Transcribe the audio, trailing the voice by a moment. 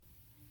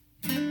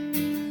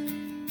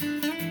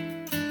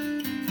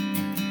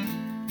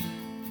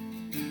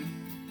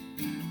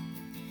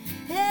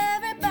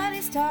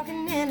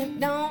talking and it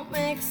don't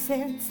make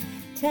sense.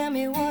 Tell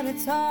me what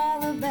it's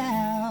all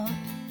about.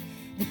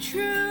 The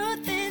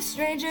truth is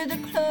stranger the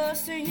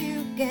closer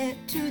you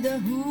get to the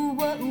who,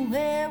 what,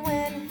 where,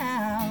 when,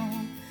 how.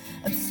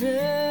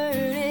 Absurd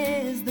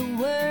is the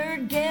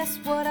word, guess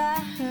what I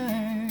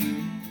heard.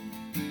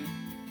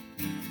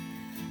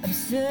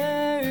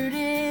 Absurd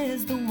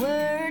is the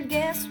word,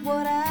 guess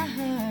what I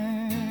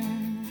heard.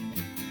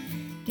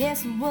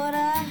 Guess what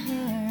I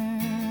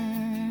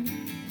heard.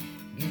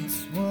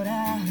 Guess what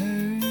I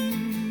heard.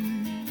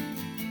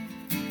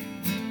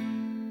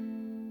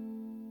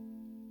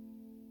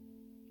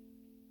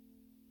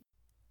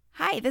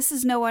 Hi, this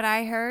is Know What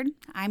I Heard.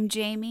 I'm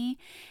Jamie,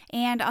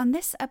 and on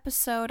this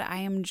episode, I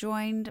am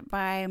joined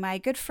by my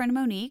good friend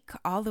Monique,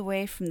 all the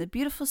way from the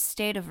beautiful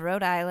state of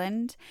Rhode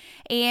Island,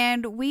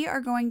 and we are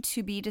going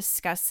to be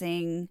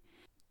discussing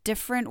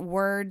different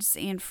words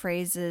and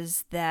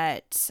phrases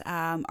that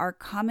are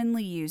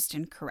commonly used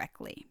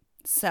incorrectly.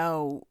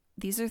 So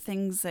these are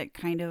things that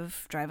kind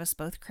of drive us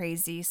both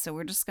crazy. So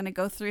we're just going to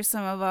go through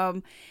some of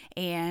them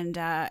and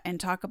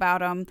talk about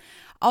them.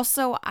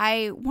 Also,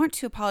 I want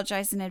to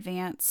apologize in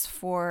advance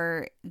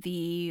for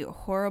the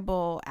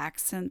horrible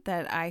accent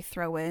that I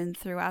throw in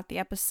throughout the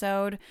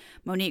episode.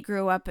 Monique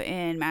grew up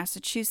in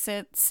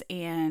Massachusetts,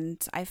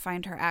 and I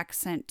find her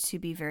accent to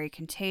be very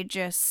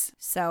contagious.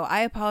 So I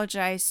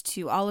apologize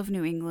to all of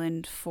New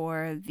England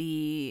for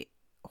the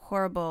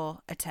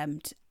horrible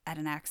attempt at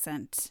an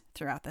accent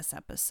throughout this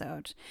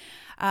episode.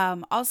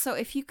 Also,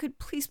 if you could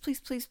please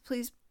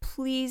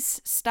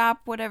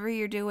stop whatever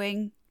you're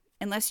doing,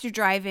 unless you're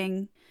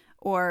driving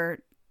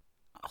or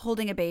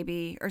holding a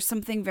baby or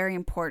something very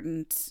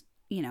important,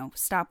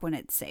 stop when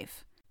it's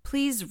safe.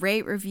 Please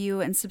rate,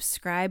 review, and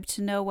subscribe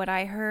to Know What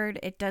I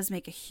Heard. It does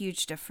make a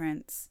huge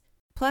difference.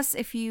 Plus,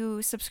 if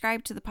you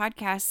subscribe to the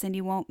podcast, then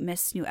you won't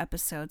miss new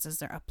episodes as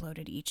they're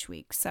uploaded each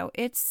week. So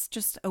it's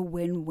just a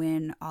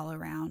win-win all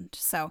around.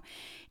 So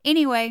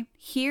anyway,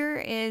 here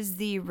is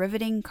the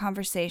riveting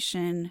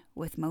conversation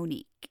with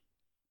Monique.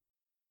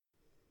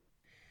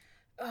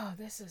 Oh,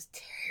 this is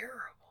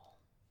terrible.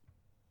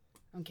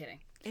 I'm kidding.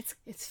 It's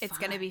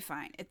going to be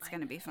fine. It's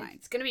going to be fine.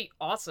 It's going to be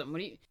awesome.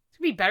 It's going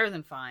to be better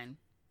than fine.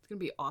 It's going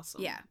to be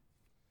awesome. Yeah.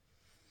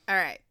 All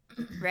right.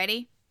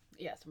 Ready?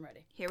 Yes, I'm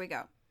ready. Here we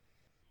go.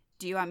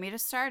 Do you want me to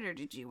start, or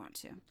did you want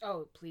to?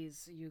 Oh,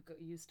 please, you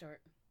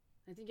start.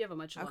 I think you have a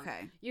much longer.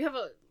 Okay. You have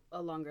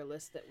a longer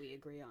list that we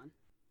agree on.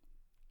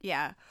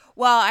 Yeah.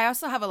 Well, I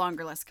also have a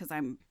longer list because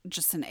I'm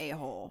just an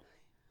a-hole.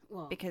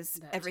 Well, because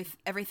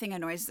everything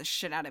annoys the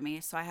shit out of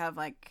me, so I have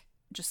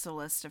just a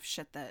list of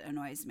shit that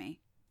annoys me.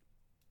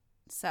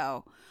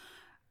 So,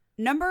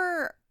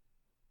 number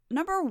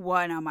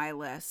one on my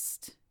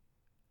list,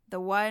 the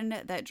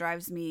one that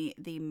drives me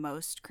the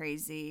most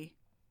crazy,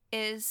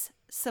 is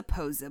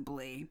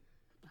supposedly.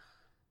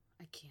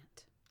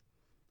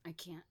 I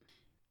can't.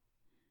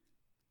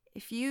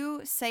 If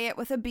you say it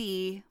with a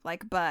B,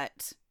 like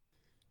butt,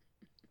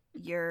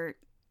 you're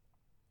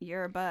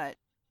a butt.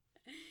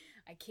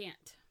 I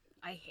can't.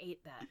 I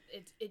hate that.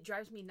 It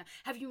drives me nuts.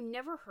 Have you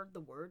never heard the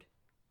word?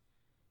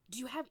 Do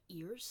you have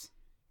ears?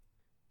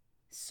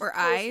 Or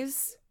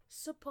eyes?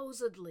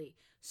 Supposedly.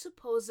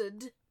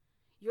 Supposed.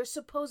 You're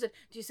supposed.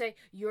 Do you say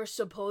you're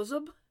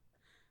supposed?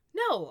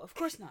 No, of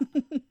course not.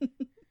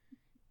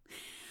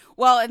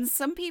 Well, and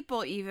some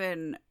people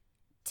even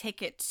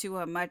take it to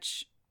a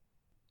much,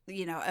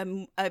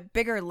 a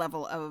bigger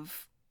level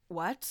of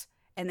what?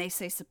 And they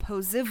say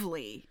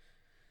supposedly.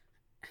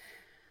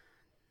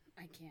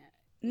 I can't.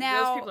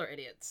 Now, those people are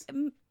idiots.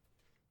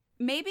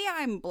 Maybe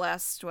I'm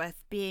blessed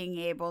with being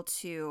able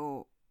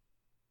to,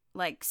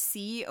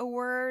 see a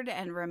word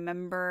and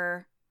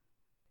remember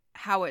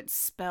how it's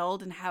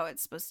spelled and how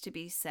it's supposed to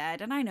be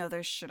said. And I know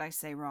there's shit I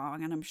say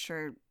wrong, and I'm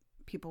sure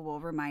people will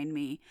remind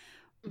me.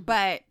 Mm-hmm.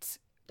 But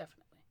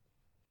definitely,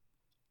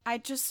 I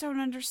just don't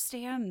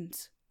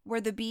understand where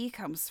the B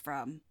comes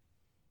from.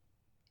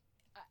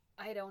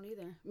 I don't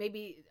either.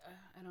 Maybe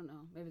I don't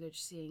know. Maybe they're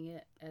just seeing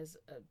it as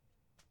a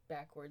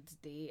backwards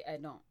D. I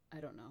don't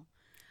know.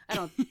 I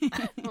don't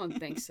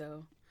think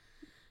so.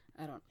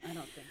 I don't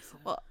think so.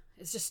 Well,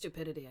 it's just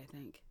stupidity, I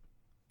think.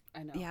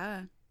 I know.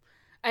 Yeah.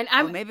 And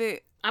I'm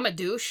a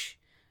douche.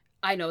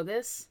 I know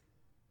this.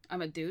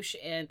 I'm a douche,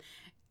 and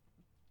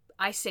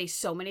I say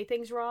so many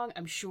things wrong,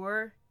 I'm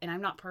sure, and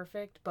I'm not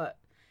perfect, but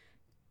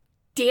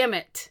damn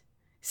it,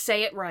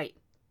 say it right.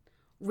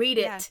 Read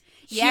it,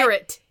 hear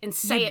it, and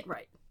say it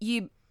right.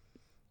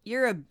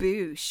 You're a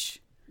boosh.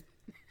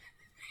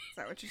 Is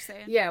that what you're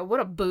saying? Yeah, what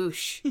a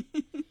boosh.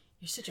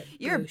 You're such a boosh.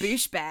 You're a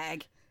boosh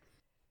bag.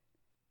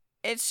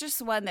 It's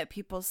just one that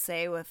people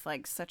say with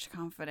such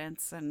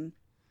confidence, and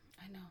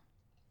I know.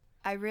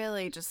 I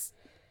really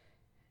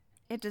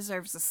it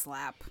deserves a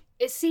slap.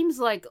 It seems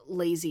like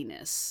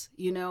laziness,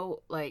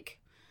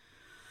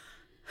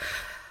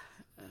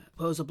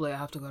 supposedly I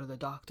have to go to the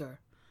doctor.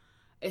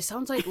 It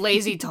sounds like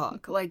lazy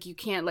talk. You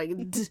can't,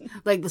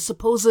 the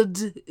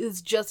supposed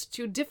is just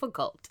too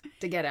difficult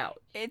to get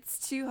out. It's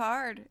too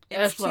hard.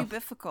 It's too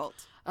difficult.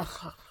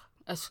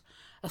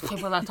 There's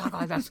people that talk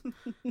like this.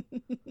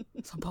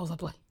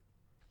 Supposedly.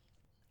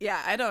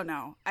 Yeah, I don't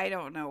know. I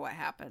don't know what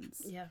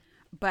happens. Yeah.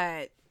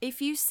 But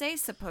if you say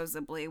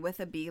supposedly with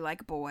a B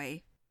like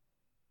boy,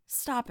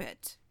 stop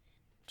it.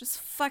 Just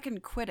fucking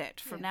quit it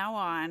from now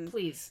on.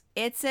 Please.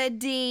 It's a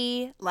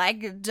D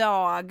like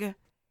dog.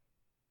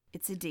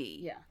 It's a D.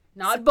 Yeah.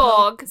 Not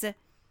bog.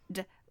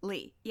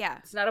 Lee. Yeah.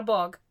 It's not a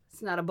bog.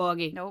 It's not a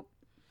boggy. Nope.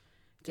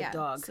 It's a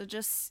dog.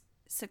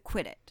 So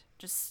quit it.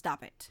 Just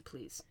stop it.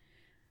 Please.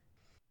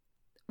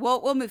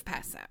 We'll move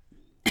past that.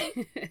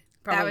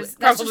 That's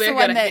just the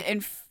one that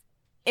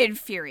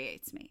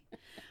infuriates me.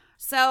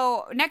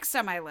 So next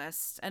on my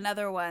list,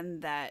 another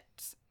one that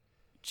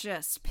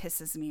just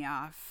pisses me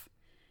off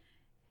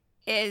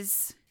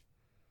is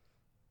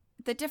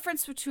the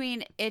difference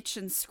between itch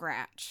and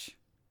scratch.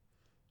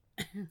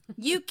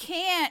 You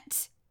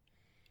can't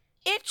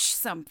itch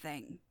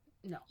something.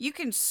 No. You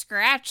can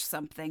scratch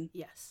something.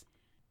 Yes.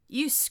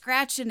 You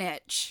scratch an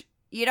itch.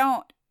 You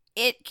don't.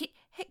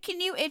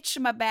 Can you itch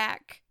my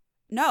back?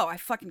 No, I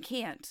fucking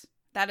can't.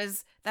 That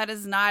is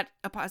not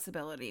a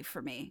possibility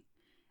for me.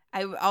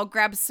 I'll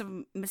grab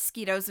some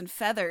mosquitoes and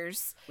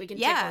feathers. We can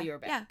tickle your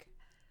back.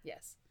 Yeah.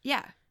 Yes.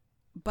 Yeah.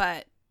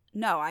 But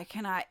no, I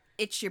cannot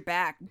itch your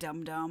back,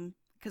 dum-dum,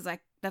 because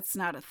that's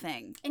not a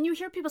thing. And you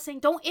hear people saying,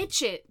 don't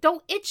itch it.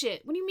 Don't itch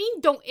it. What do you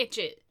mean, don't itch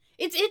it?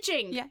 It's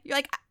itching. Yeah. You're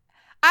like,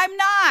 I'm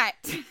not.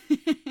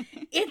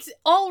 It's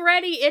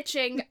already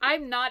itching.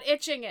 I'm not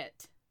itching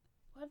it.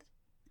 What?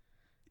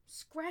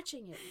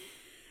 Scratching it.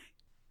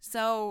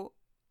 So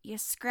you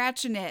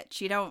scratch an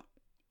itch. You don't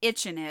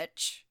itch an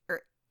itch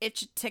or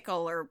itch a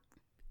tickle or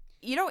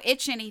you don't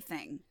itch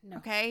anything. No.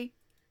 Okay?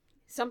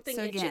 Something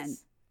so itches. Again,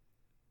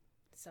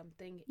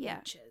 something yeah.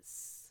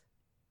 itches.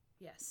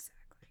 Yes.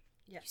 Exactly.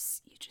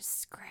 Yes. You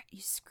just scratch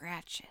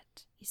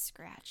it. You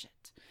scratch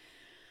it.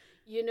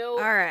 You know.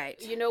 All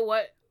right. You know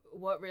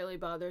what really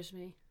bothers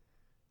me?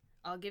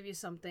 I'll give you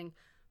something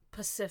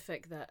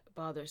Pacific that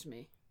bothers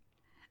me.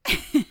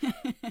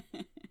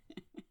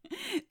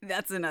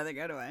 That's another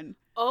good one.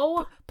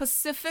 Oh.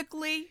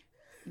 Pacifically,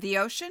 the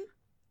ocean?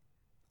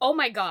 Oh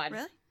my God.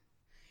 Really?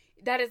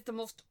 That is the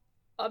most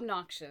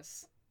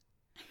obnoxious,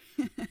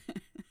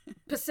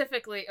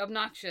 Pacifically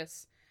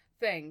obnoxious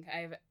thing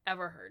I've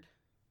ever heard.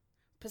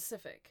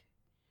 Pacific.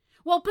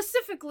 Well,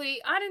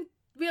 Pacifically, I didn't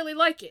really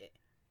like it.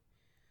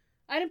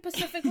 I didn't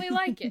Pacifically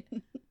like it.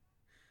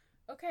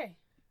 Okay.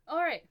 All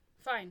right.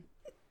 Fine.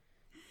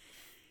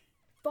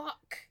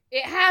 Fuck.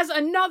 It has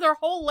another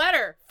whole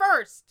letter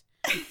first.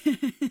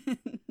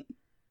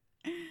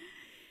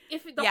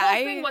 If the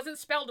whole thing wasn't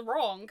spelled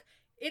wrong,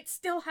 it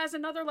still has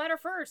another letter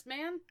first,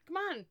 man. Come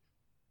on.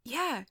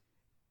 Yeah.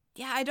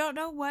 Yeah, I don't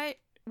know what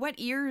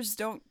ears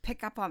don't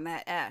pick up on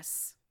that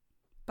S,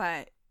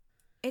 but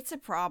it's a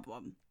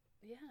problem.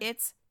 Yeah.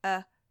 It's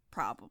a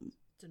problem.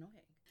 It's annoying.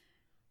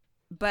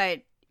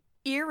 But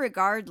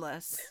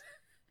irregardless,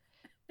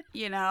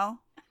 you know?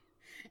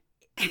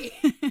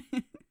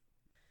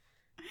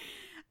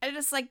 I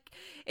just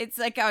it's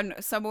like on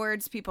some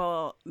words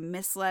people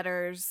miss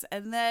letters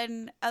and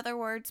then other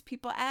words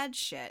people add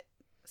shit.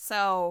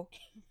 So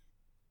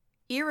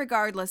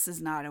irregardless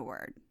is not a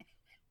word.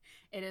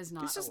 It is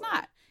not. It's just a word.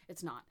 not.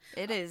 It's not.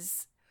 It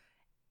is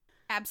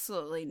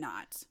absolutely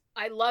not.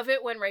 I love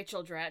it when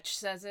Rachel Dratch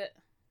says it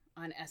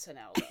on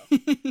SNL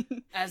though.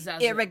 As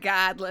Zazu.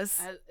 Irregardless.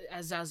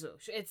 As Zazu.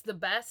 It's the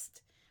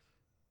best.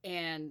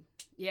 And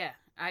yeah,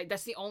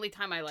 that's the only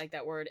time I like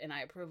that word and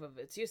I approve of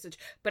its usage.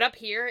 But up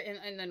here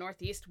in the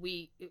Northeast,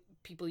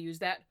 people use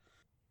that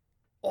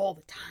all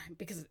the time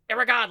because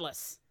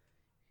irregardless.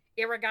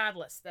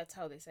 Irregardless. That's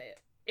how they say it.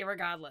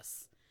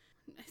 Irregardless.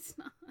 It's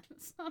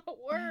not a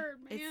word,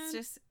 man.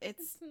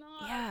 It's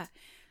not. Yeah.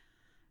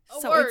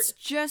 So word.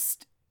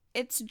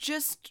 it's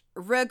just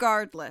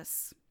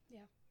regardless. Yeah.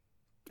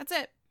 That's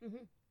it.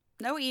 Mm-hmm.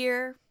 No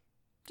ear.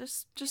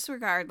 Just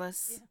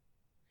regardless. Yeah.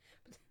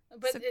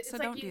 But so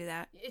don't do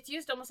that. It's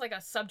used almost like a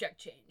subject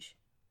change.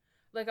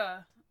 Like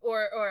a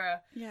or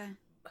a yeah.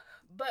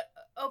 But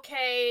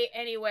okay,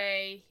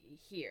 anyway,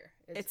 here.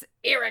 It's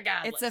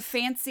irregardless. It's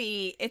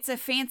a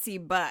fancy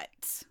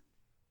butt.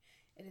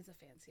 It is a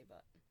fancy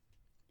butt.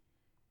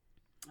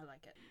 I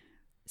like it.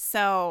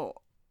 So,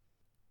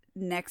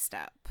 next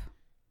up.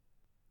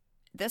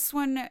 This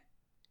one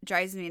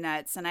drives me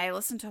nuts, and I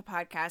listen to a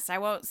podcast. I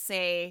won't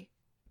say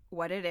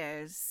what it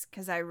is,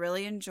 because I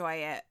really enjoy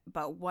it,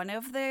 but one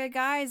of the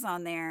guys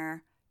on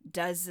there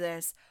does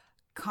this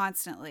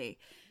constantly.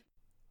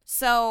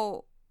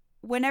 So,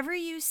 whenever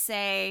you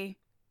say,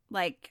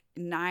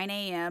 9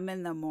 a.m.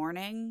 in the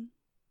morning,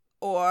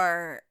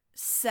 or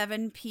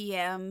 7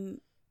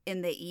 p.m.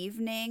 in the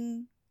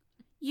evening,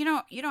 you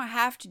don't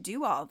have to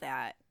do all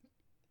that.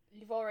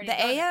 You've already the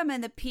done AM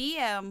and the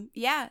PM.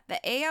 Yeah, the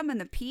AM and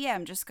the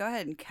PM just go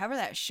ahead and cover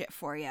that shit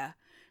for you.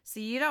 So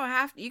you don't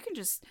have to, you can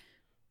just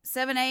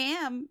 7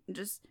 a.m.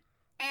 just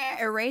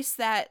erase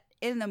that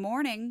in the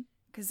morning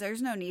because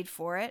there's no need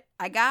for it.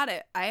 I got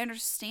it. I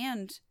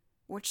understand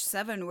which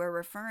 7 we're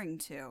referring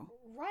to.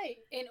 Right.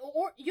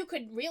 Or you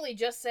could really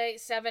just say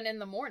 7 in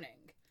the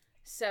morning.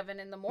 7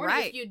 in the morning.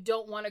 Right. If you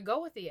don't want to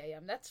go with the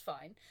AM, that's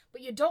fine.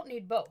 But you don't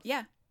need both.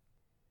 Yeah.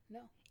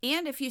 No.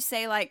 And if you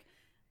say, like,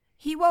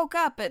 he woke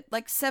up at,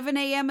 like, 7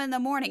 a.m. in the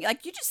morning.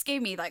 Like, you just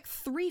gave me, like,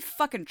 3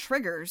 fucking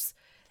triggers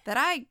that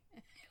I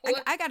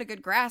got a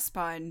good grasp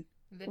on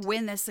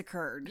when this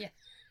occurred. Yeah.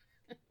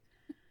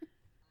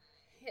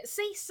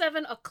 Say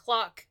 7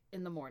 o'clock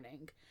in the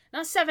morning,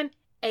 not 7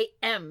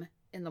 a.m.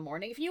 in the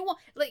morning. If you want,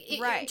 like,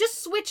 right.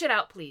 Just switch it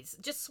out, please.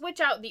 Just switch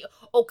out the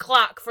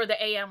o'clock for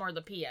the a.m. or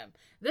the p.m.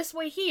 This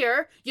way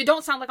here, you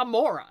don't sound like a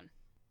moron.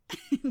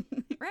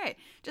 Right.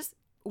 Just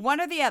one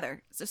or the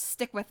other. Just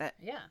stick with it.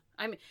 Yeah.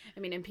 I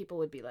mean, and people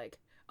would be like,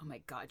 oh my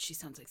God, she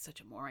sounds like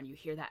such a moron. You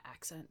hear that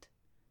accent?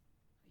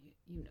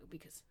 You know,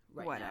 because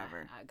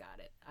whatever. Now, I got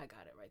it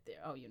right there.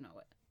 Oh, you know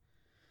it.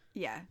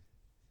 Yeah.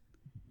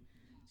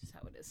 Just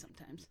how it is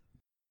sometimes.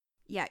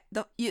 Yeah,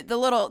 the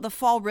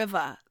Fall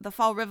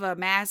River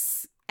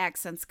Mass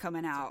accents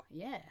coming out.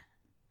 Yeah,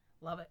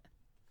 love it.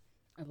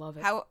 I love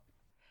it.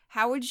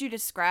 How would you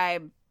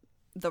describe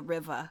the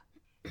river,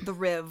 the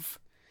riv?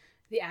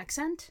 The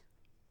accent?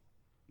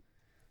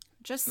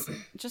 Just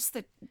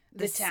the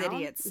town?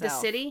 city itself. The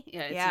city?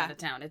 Yeah, it's not a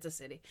town. It's a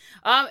city.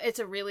 It's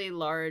a really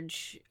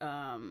large.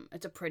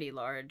 It's a pretty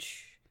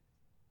large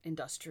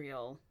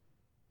industrial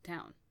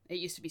town. It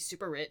used to be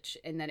super rich,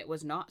 and then it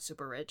was not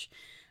super rich.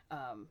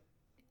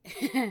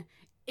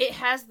 It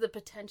has the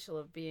potential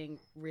of being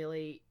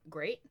really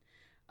great,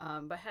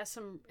 but has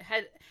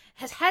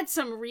had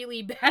some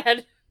really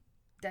bad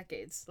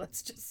decades.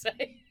 Let's just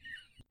say.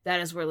 That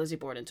is where Lizzie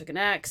Borden took an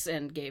axe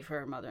and gave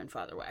her mother and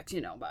father whacks.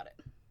 You know about it.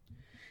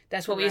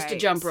 That's what we used to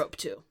jump rope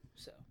to.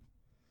 So,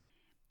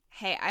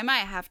 hey, I might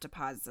have to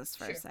pause this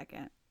for a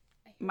second.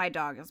 My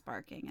dog is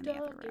barking in the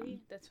other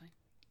room. That's fine.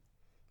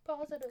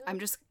 Pause it.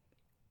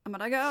 I'm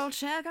gonna go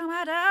check on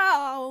my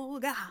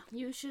dog.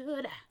 You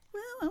should.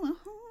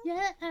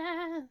 Yeah.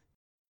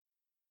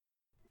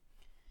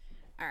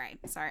 All right.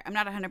 Sorry. I'm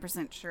not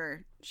 100%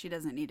 sure she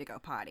doesn't need to go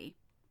potty.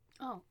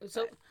 Oh,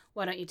 so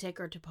why don't you take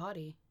her to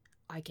potty?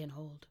 I can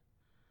hold.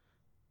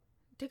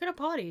 Take her to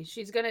potty.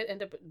 She's gonna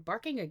end up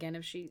barking again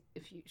if she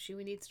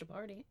needs to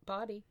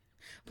potty.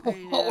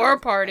 Or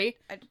party.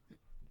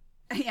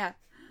 Yeah.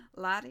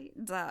 Lottie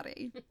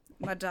Dottie.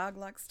 My dog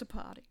likes to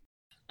potty.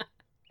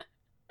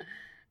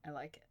 I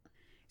like it.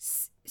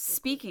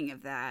 Speaking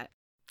of that,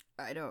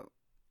 I don't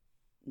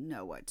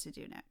know what to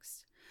do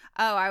next.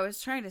 Oh, I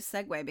was trying to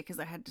segue because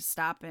I had to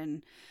stop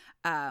and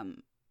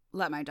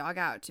let my dog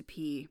out to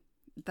pee.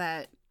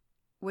 But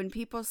when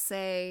people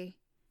say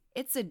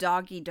it's a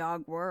doggy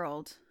dog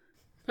world,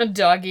 a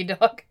doggy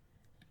dog,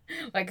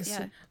 like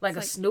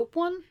a Snoop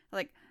one,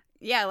 like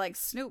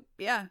Snoop,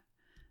 yeah.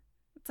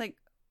 It's like,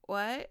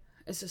 what?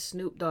 It's a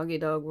Snoop doggy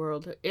dog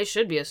world. It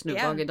should be a Snoop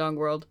doggy dog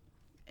world.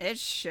 It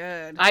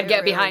should. I would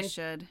get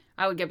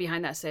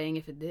behind that saying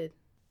if it did.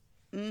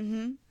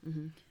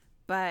 Mm-hmm.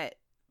 But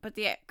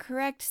the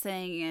correct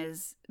saying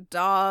is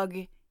dog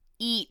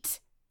eat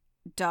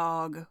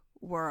dog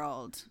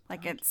world.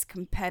 Like it's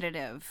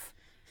competitive.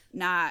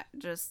 Not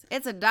just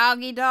it's a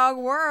doggy dog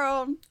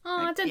world. Oh,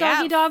 like, it's a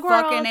doggy dog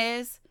world. Fucking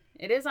is.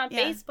 It is on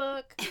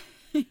Facebook.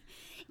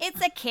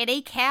 It's a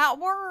kitty cat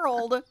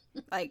world.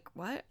 Like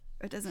what?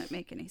 It doesn't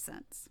make any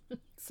sense.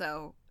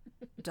 So,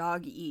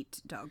 dog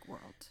eat dog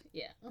world.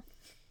 Yeah.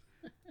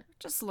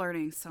 Just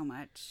learning so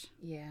much.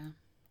 Yeah.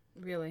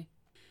 Really.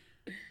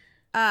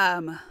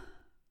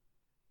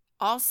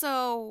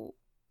 Also,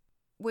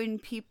 when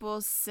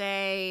people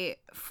say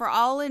for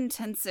all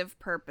intensive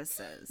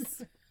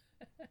purposes.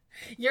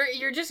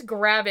 You're just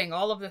grabbing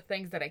all of the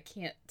things that I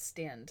can't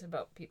stand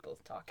about people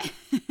talking.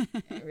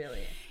 It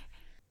really.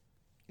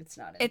 It's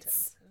not intensive.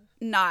 It's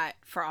not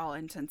for all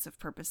intensive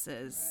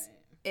purposes. Right.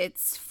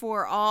 It's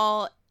for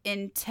all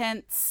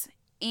intents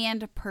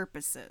and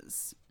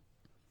purposes.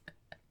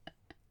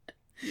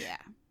 Yeah.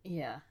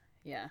 Yeah.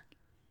 Yeah.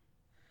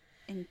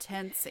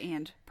 Intents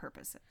and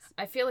purposes.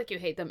 I feel like you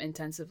hate them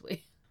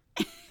intensively.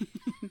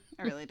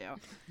 I really do.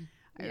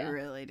 I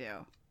really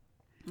do.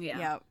 Yeah.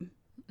 Yep.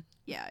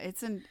 Yeah,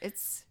 it's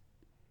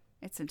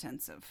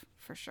intensive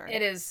for sure.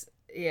 It is.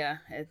 Yeah,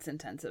 it's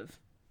intensive.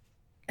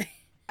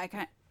 I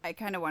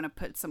kind of want to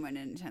put someone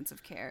in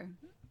intensive care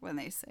when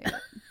they say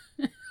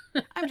it.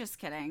 I'm just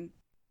kidding.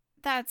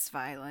 That's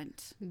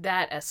violent.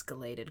 That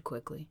escalated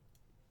quickly.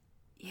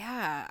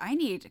 Yeah, I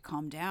need to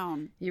calm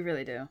down. You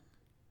really do.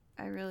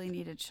 I really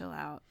need to chill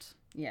out.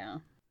 Yeah.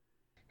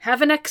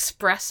 Have an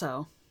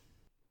espresso.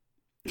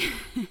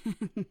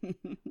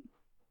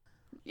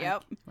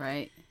 Yep.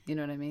 Right? You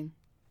know what I mean?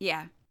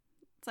 Yeah.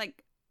 It's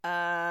like,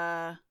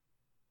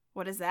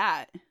 what is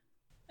that?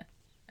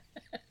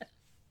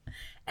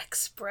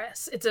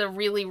 Express. It's a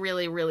really,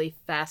 really, really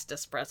fast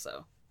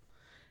espresso.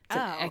 It's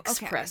an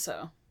espresso.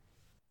 Okay.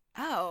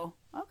 Oh,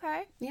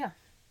 okay. Yeah.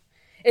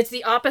 It's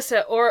the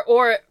opposite,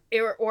 or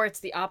it's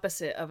the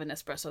opposite of an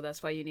espresso.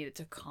 That's why you need it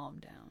to calm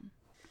down.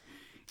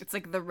 It's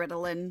like the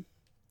Ritalin.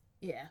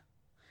 Yeah.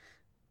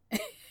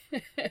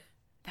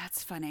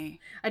 That's funny.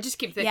 I just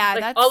keep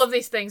thinking, all of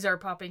these things are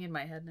popping in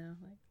my head now.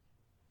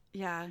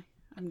 Yeah,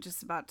 I'm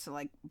just about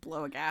to,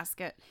 blow a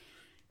gasket.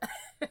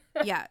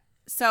 Yeah.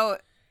 So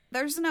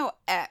there's no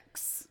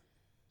X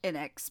in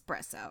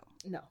espresso.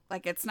 No.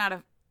 Like it's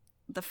not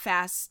the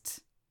fast,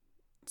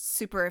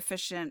 super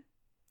efficient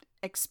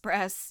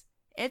express.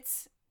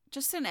 It's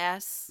just an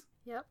S.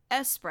 Yep.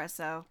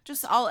 Espresso.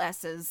 Just all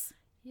S's.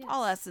 Yes.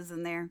 All S's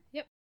in there.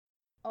 Yep.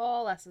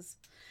 All S's.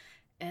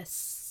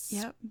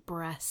 Yep.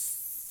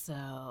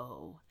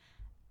 Espresso.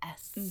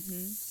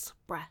 Espresso.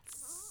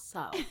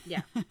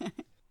 Yeah.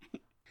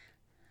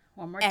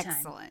 One more time.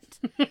 Excellent.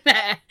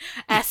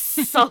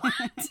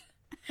 Excellent.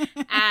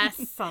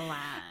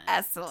 Excellent.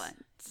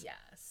 Excellent.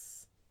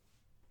 Yes.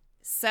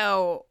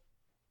 So,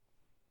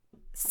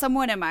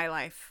 someone in my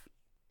life,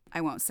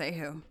 I won't say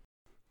who,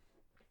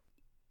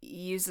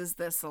 uses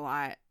this a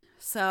lot.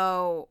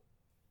 So,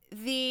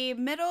 the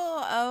middle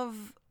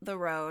of the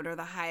road or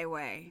the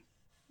highway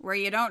where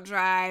you don't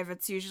drive,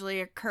 it's usually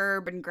a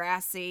curb and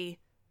grassy,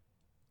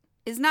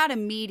 is not a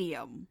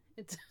medium.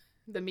 It's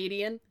the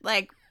median.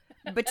 Like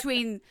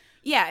between,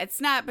 yeah,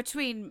 it's not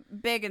between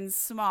big and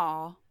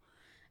small.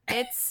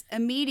 It's a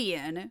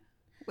median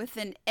with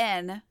an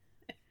N.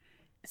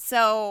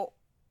 So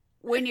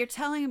when you're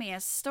telling me a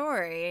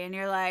story and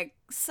you're like,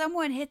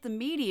 someone hit the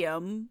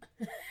medium,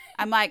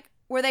 I'm like,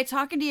 were they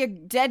talking to your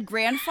dead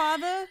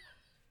grandfather?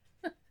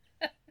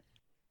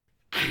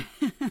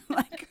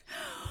 Like,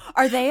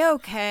 are they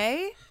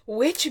okay?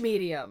 Which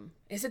medium?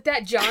 Is it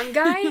that John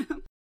guy?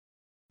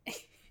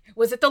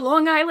 Was it the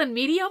Long Island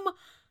medium?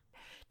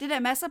 Did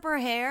it mess up her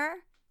hair?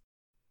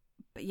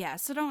 But yeah,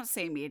 so don't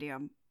say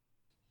medium.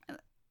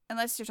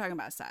 Unless you're talking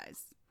about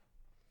size.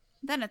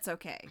 Then it's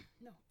okay.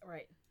 No,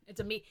 right. It's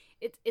a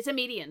it's a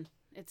median.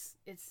 It's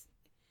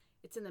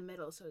in the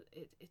middle, so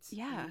it's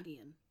a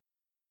median.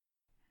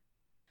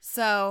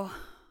 So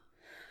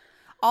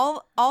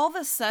all of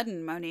a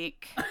sudden,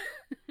 Monique,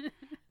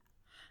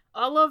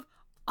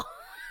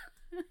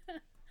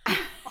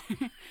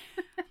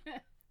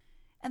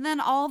 and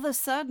then all of a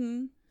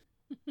sudden,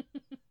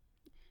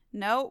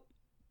 nope.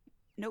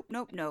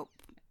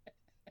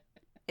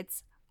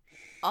 It's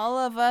all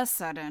of a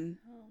sudden.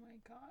 Oh my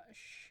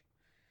gosh.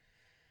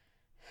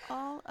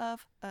 All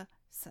of a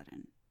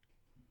sudden.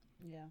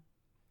 Yeah.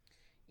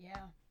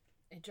 Yeah.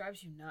 It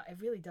drives you nuts. It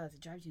really does.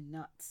 It drives you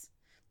nuts.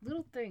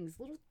 Little things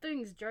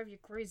drive you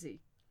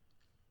crazy.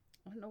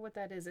 I don't know what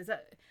that is. Are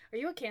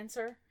you a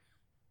Cancer?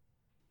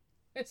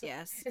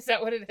 Yes. Is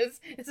that what it is?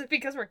 Is it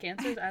because we're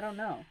Cancers? I don't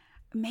know.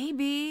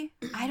 Maybe.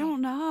 I don't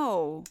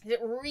know.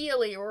 It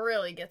really,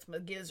 really gets my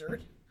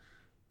gizzard.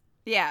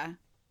 Yeah.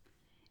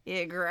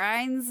 It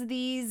grinds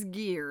these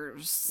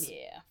gears.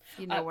 Yeah.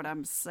 You know what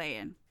I'm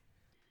saying.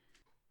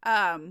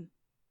 But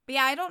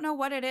yeah, I don't know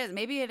what it is.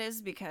 Maybe it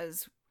is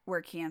because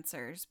we're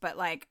Cancers, but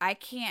like I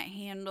can't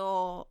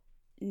handle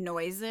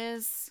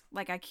noises.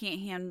 Like I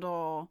can't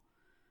handle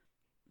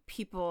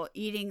people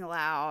eating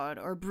loud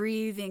or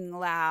breathing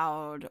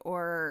loud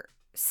or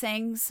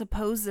saying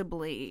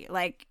supposedly.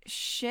 Like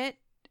shit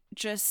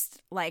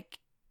just like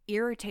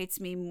irritates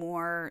me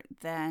more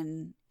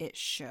than it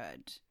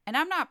should. And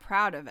I'm not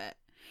proud of it.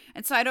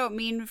 And so I don't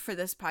mean for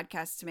this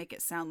podcast to make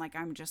it sound like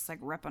I'm just like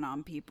ripping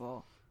on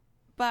people.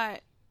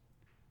 But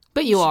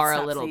you are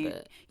a little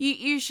bit.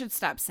 You should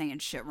stop saying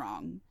shit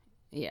wrong.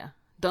 Yeah.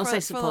 Don't say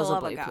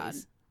supposedly,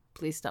 please.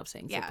 Please stop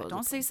saying supposedly. Yeah,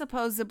 don't say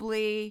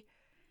supposedly.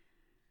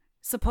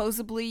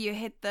 Supposedly you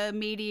hit the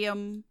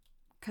medium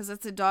because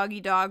it's a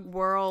dog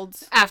world.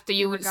 After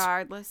you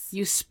regardless.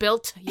 You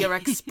spilt your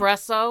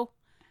espresso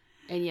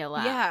and you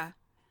laughed. Yeah.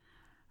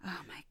 Oh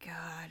my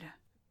God.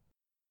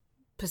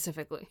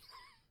 Pacifically.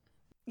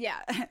 Yeah.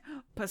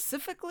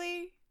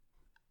 Pacifically.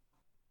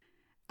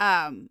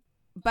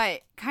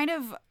 But kind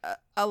of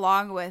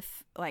along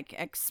with like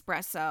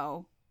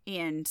espresso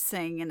and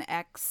saying an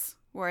X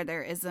where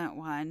there isn't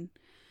one,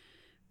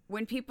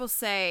 when people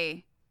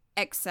say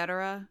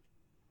etc.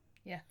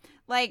 Yeah.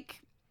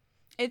 Like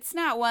it's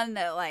not one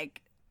that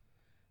like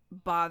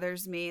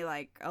bothers me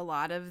like a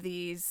lot of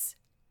these,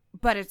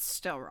 but it's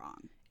still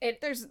wrong.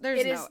 There's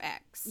no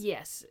X.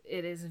 Yes,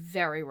 it is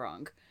very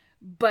wrong.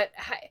 But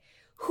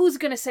who's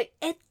going to say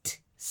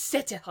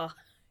etc.?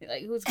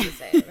 Like who's going to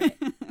say it,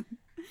 right?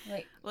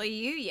 Like, well,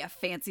 you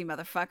fancy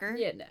motherfucker.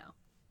 You know.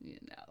 You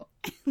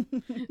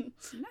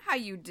know how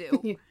you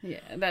do. Yeah,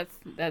 that's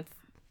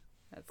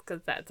because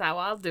that's how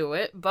I'll do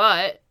it.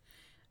 But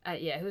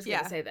yeah, who's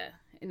gonna say that?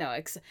 No,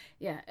 et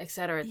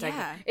cetera. It's like,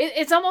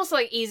 it's almost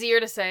like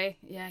easier to say,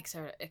 yeah,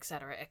 et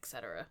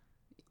cetera.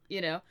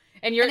 You know,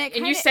 and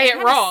you say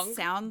it wrong.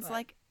 Sounds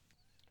like,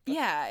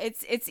 yeah,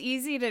 it's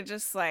easy to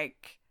just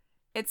like,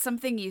 it's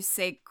something you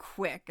say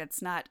quick.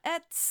 It's not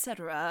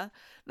etc.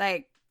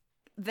 Like.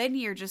 Then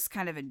you're just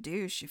kind of a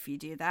douche if you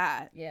do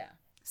that. Yeah.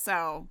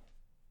 So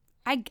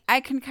I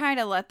can kind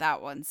of let that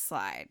one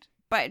slide.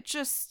 But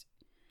just,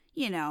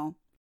 you know,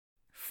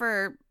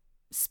 for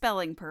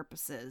spelling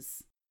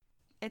purposes,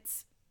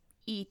 it's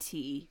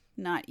E-T,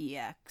 not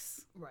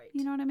E-X. Right.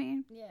 You know what I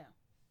mean? Yeah.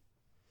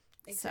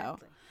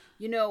 Exactly. So.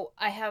 You know,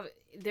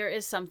 there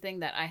is something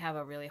that I have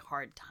a really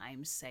hard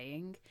time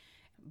saying,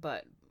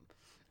 but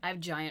I have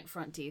giant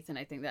front teeth, and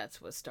I think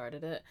that's what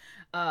started it.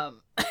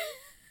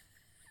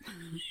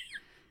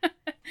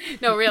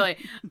 No, really.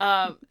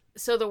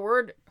 So the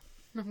word,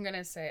 I'm going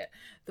to say it.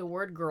 The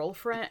word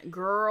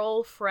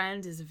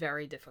girlfriend is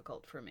very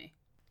difficult for me.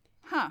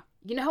 Huh.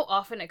 You know how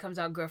often it comes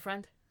out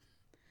girlfriend?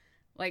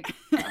 Like,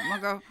 my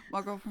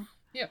girlfriend.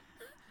 Yeah.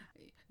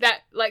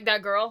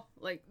 That girl,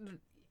 like,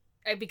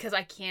 because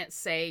I can't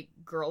say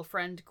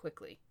girlfriend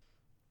quickly.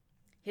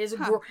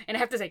 And I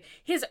have to say,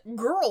 his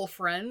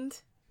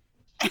girlfriend.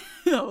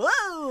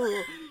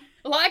 Whoa!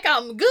 Like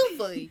I'm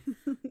goofy.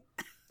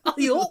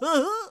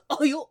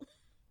 Oh,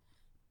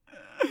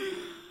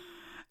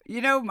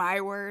 You know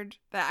my word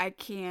that I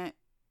can't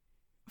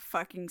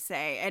fucking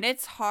say, and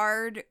it's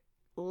hard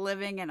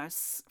living in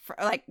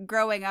like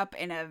growing up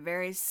in a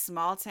very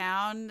small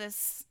town.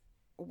 This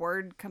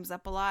word comes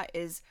up a lot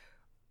is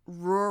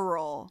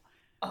rural.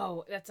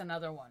 Oh, that's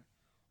another one.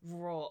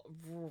 Rural.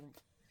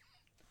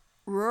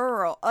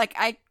 Like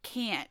I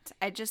can't.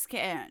 I just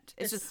can't.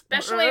 It's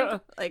especially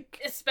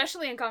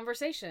in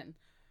conversation.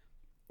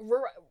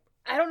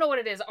 I don't know what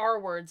it is. Our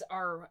words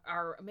are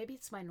maybe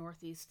it's my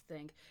Northeast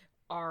thing.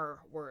 Our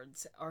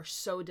words are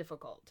so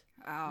difficult.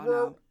 Oh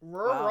no.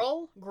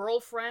 Rural,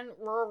 girlfriend,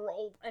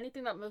 rural,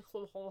 anything that makes.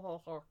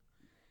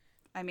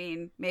 I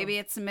mean, maybe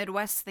it's a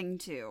Midwest thing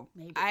too.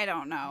 Maybe. I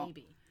don't know.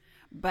 Maybe.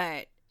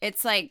 But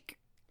it's like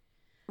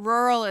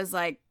rural is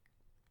like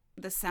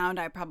the sound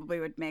I probably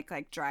would make,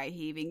 like dry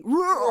heaving.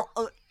 Rural.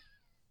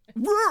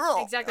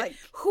 Exactly. Like,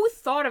 who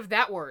thought of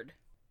that word?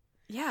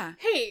 Yeah.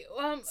 Hey,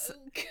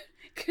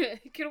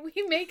 can we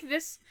make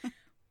this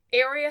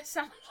area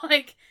sound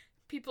like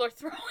people are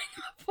throwing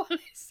up when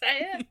I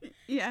say it?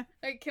 Yeah.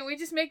 Like, can we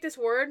just make this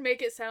word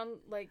make it sound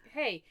like,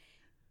 hey,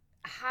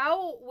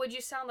 how would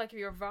you sound like if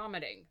you're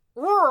vomiting?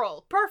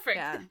 Rural. Perfect.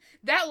 Yeah.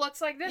 That looks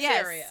like this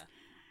area.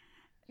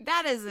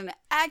 That is an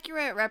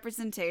accurate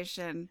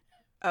representation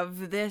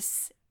of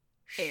this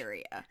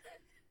area.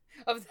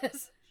 Of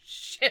this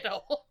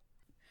shithole.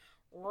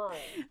 Rural.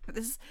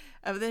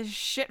 Of this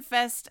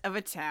shitfest of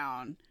a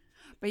town.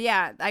 But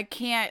yeah, I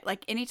can't,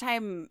 like,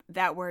 anytime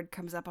that word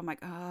comes up, I'm like,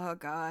 oh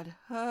God.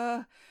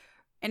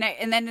 And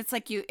then it's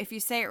like if you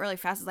say it really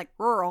fast, it's like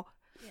rural.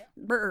 Yeah.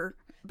 Brr.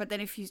 But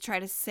then if you try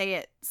to say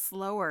it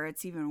slower,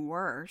 it's even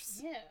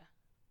worse. Yeah.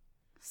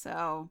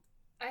 So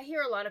I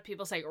hear a lot of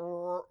people say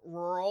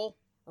rural.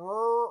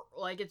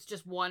 Like it's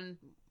just one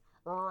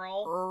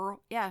rural.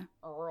 Yeah.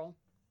 Rural.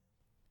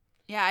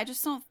 Yeah, I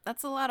just don't,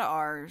 that's a lot of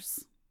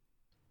R's.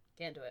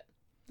 Can't do it.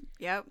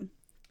 Yep.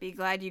 Be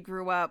glad you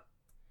grew up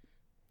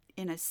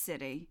in a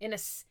city. In a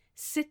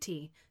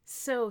city.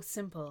 So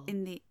simple.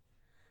 In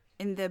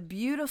the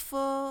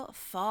beautiful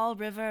Fall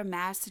River,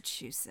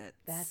 Massachusetts.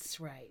 That's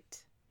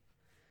right.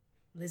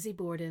 Lizzie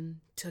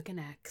Borden took an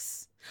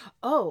axe.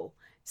 Oh,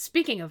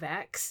 speaking of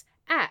axe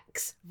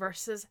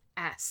versus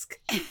ask.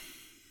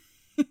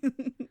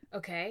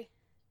 Okay?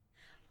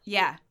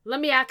 Yeah. Let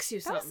me ask you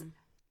something.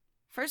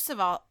 First of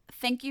all,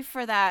 thank you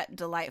for that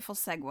delightful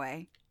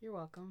segue. You're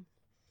welcome.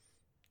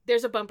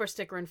 There's a bumper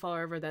sticker in Fall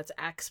River that's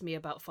Ask Me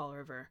About Fall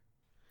River.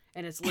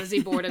 And it's Lizzie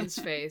Borden's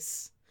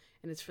face.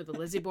 And it's for the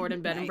Lizzie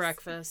Borden Bed and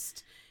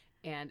Breakfast.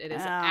 And it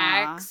is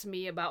Ask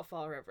Me About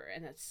Fall River.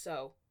 And it's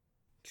so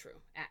true.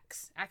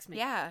 Ask me.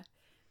 Yeah.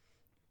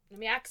 Let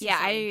me ask you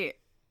something.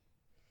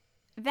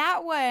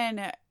 That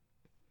one,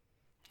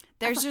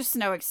 there's just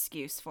no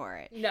excuse for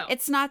it. No.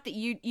 It's not that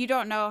you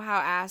don't know how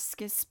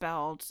ask is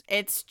spelled.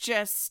 It's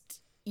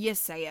just, you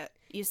say it.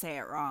 You say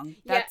it wrong.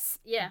 That's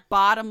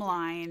bottom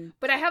line.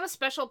 But I have a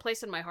special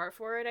place in my heart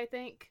for it, I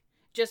think.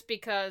 Just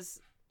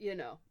because,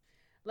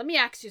 let me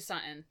ask you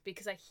something.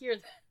 Because I hear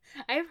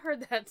that. I've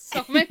heard that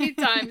so many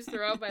times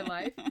throughout my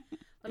life.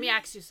 Let me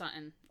ask you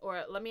something.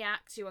 Or let me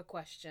ask you a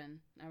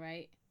question. All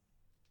right?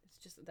 It's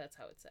just, that's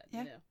how it's said. Yeah.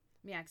 Let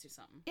me ask you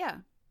something. Yeah.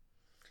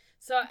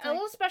 So a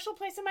little special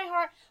place in my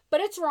heart. But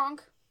it's wrong.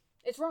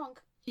 It's wrong.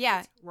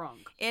 Yeah. It's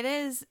wrong. It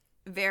is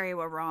very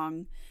well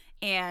wrong.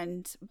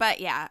 But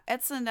yeah,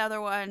 it's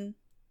another one.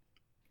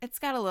 It's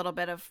got a little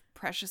bit of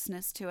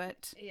preciousness to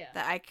it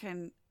that I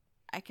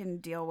can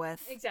deal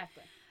with.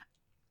 Exactly.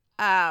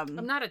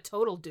 I'm not a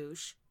total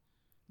douche.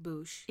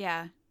 Boosh.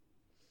 Yeah.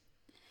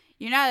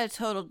 You're not a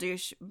total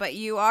douche, but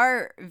you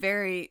are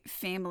very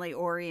family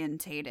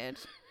orientated.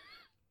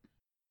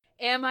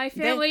 Am I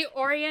family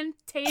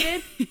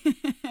orientated?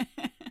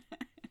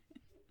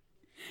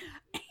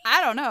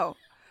 I don't know.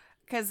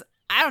 Because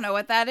I don't know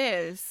what that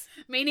is.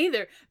 Me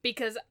neither.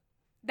 Because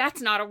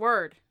that's not a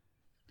word.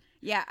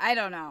 Yeah, I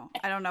don't know.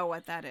 I don't know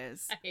what that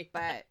is.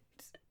 But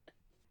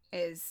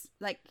is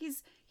like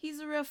he's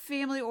a real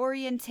family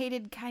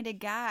orientated kind of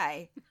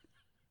guy.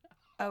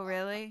 Oh,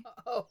 really?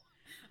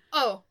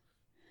 Oh.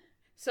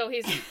 So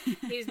he's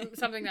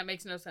something that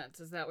makes no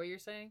sense. Is that what you're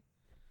saying?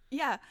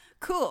 Yeah.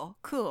 Cool.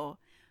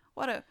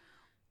 What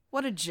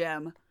a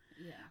gem.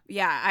 Yeah.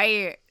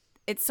 Yeah,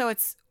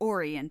 it's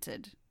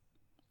oriented.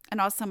 And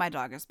also my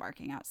dog is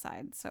barking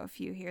outside, so if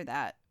you hear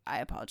that, I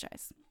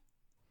apologize.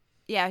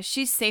 Yeah,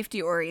 she's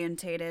safety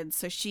orientated,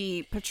 so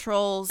she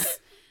patrols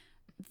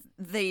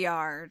the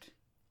yard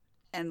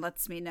and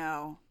lets me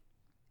know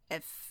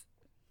if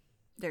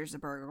there's a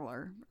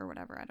burglar or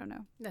whatever. I don't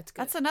know. That's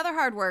good. That's another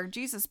hard word.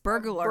 Jesus,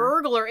 burglar.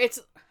 Burglar.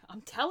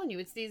 I'm telling you,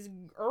 it's these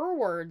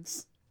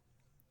words.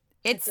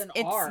 It's an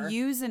R.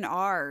 using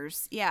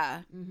R's.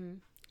 Yeah. Mm-hmm.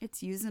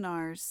 It's using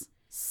R's.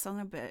 Son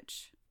of a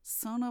bitch.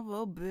 Son of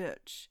a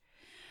bitch.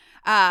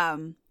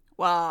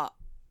 Well,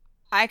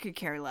 I could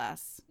care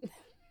less.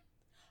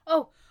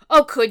 Oh,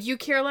 could you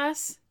care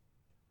less?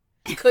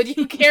 Could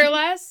you care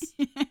less?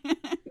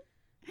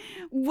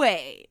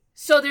 Wait.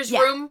 So there's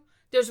room,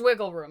 there's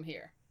wiggle room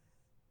here.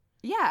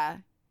 Yeah.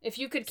 If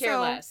you could care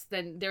less,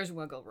 then there's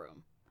wiggle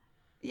room.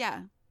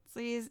 Yeah. So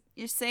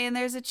you're saying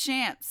there's a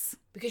chance.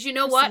 Because you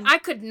know what? I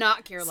could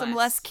not care less. Some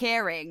less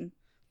caring.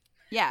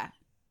 Yeah.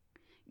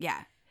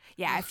 Yeah.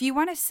 Yeah. If you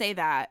want to say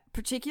that,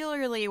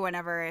 particularly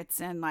whenever it's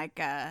in like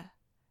a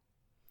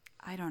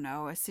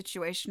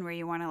situation where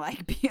you want to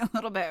like be a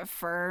little bit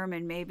firm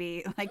and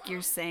maybe like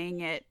you're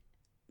saying it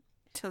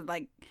to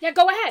like. Yeah,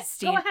 go ahead.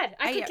 Go ahead.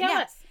 I could care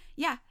less.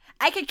 Yeah.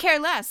 I could care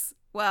less.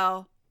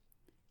 Well,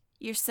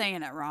 you're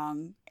saying it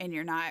wrong and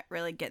you're not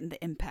really getting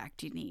the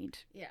impact you need.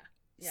 Yeah.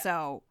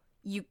 So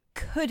you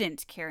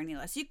couldn't care any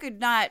less. You could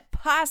not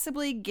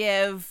possibly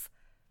give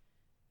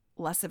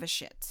less of a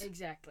shit.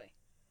 Exactly.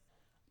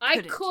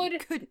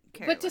 Couldn't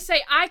care but to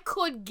say I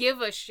could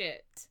give a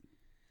shit.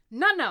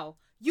 No.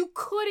 You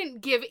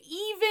couldn't give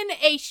even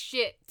a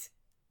shit.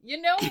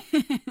 You know?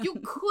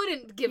 You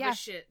couldn't give a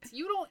shit.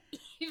 You don't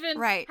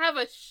even have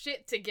a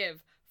shit to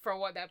give for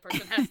what that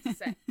person has to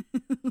say.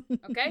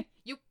 Okay?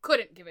 You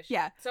couldn't give a shit.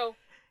 Yeah. So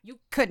you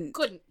couldn't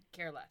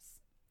care less.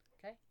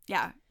 Okay?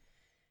 Yeah.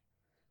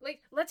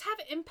 Like, let's have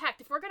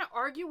impact. If we're going to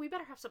argue, we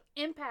better have some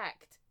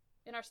impact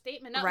in our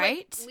statement. Not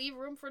right? Like leave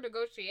room for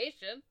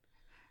negotiation.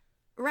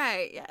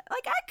 Right. Yeah.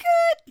 Like I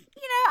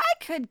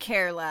could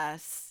care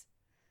less.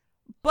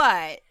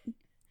 But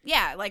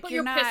yeah, like but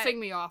you're not pissing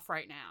me off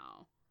right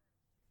now.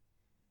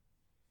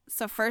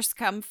 So first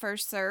come,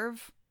 first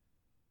serve.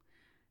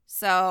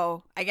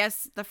 So I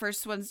guess the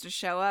first ones to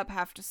show up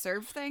have to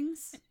serve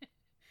things.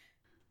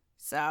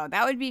 So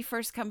that would be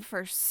first come,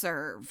 first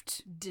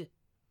served.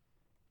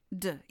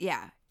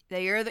 Yeah.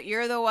 You're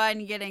the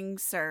one getting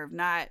served,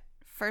 not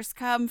first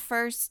come,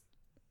 first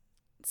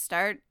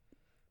start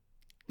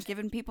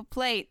giving people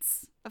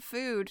plates of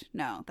food.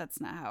 No,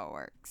 that's not how it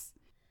works.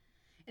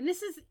 And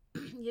this is,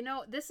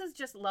 this is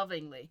just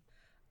lovingly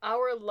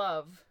our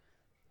love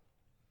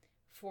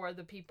for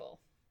the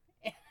people.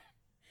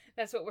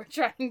 That's what we're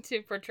trying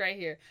to portray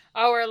here.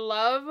 Our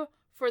love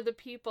for the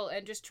people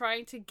and just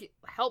trying to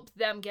help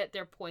them get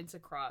their points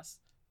across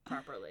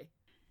properly.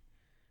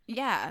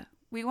 Yeah.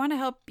 We want to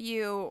help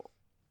you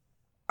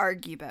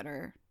argue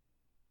better.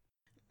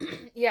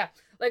 Yeah.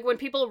 Like when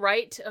people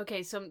write,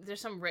 okay,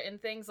 there's some written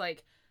things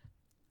like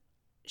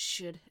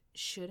should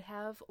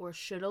have or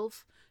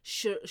should've,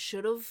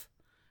 should've,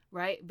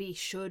 right? Be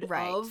should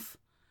of.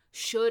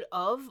 Should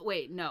of.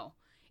 Wait, no.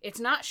 It's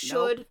not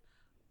should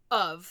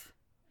of.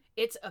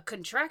 It's a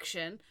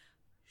contraction.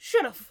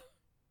 Should've.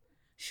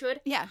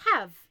 Should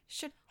have.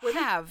 Should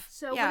have.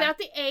 So without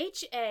the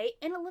H, A,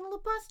 and a little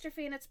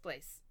apostrophe in its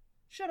place.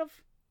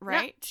 Should've.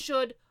 Right? Not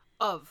should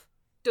of.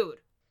 Dude.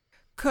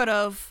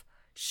 Could've.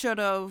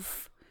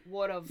 Should've.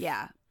 Would've.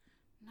 Yeah.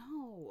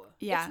 No.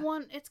 Yeah.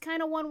 It's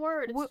kind of one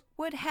word.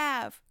 Would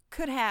have.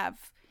 Could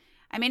have.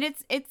 I mean,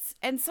 it's,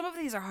 and some of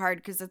these are hard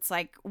because it's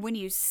like when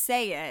you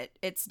say it,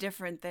 it's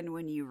different than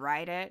when you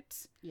write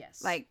it.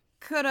 Yes. Like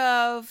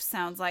could've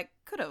sounds like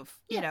could've.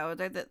 Yeah. You know,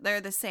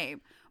 they're the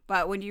same.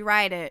 But when you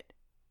write it,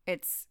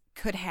 it's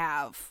could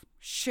have,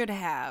 should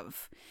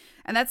have.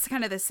 And that's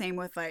kind of the same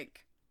with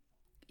like,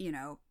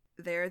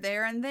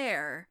 there, and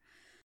there.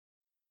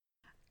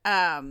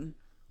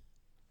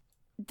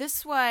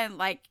 This one,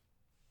 like,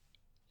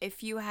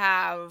 if you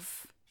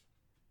have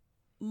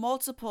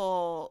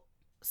multiple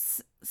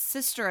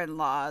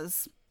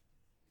sister-in-laws,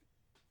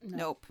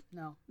 nope.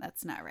 No.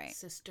 That's not right.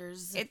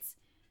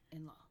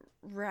 Sisters-in-law.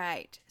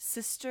 Right.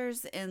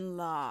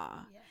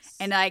 Sisters-in-law. Yes.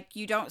 And, like,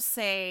 you don't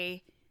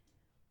say,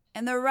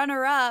 and the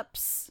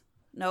runner-ups.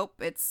 Nope,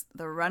 it's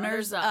the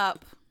runners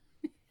up.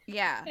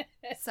 Yeah.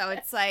 So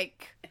it's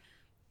like,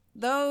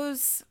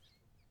 those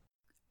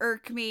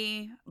irk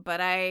me,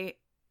 but I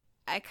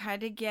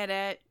kind of get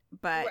it.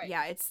 But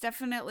yeah, it's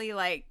definitely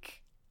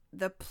like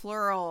the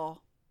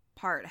plural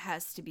part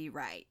has to be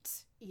right.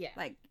 Yeah.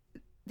 Like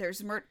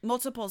there's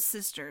multiple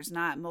sisters,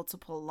 not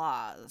multiple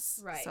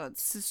laws. Right. So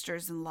it's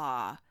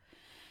sisters-in-law.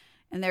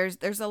 And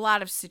there's a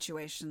lot of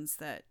situations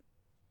that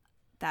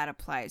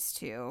applies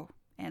to,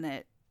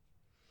 and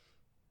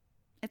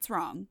it's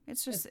wrong.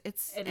 It's just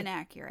it's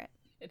inaccurate.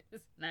 It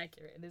is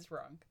inaccurate. It is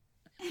wrong.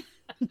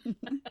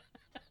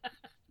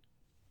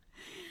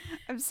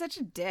 I'm such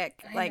a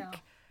dick. I know.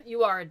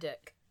 You are a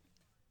dick.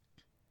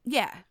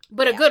 Yeah.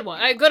 But a good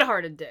one. A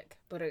good-hearted dick.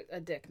 But a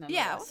dick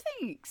nonetheless. Yeah, well,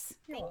 thanks.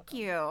 Thank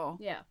you.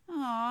 Yeah.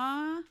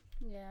 Aww.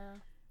 Yeah.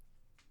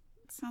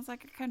 It sounds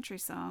like a country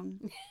song.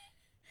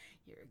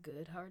 You're a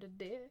good-hearted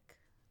dick.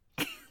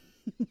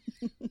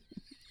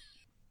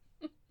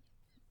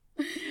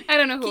 I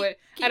don't know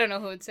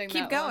who would sing that.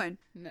 Keep going.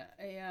 No,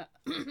 yeah.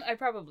 I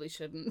probably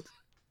shouldn't.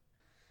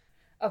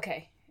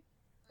 Okay.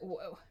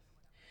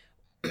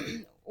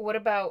 What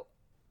about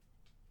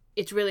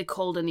it's really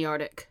cold in the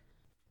Arctic?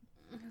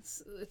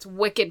 It's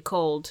wicked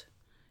cold,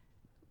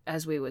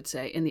 as we would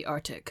say, in the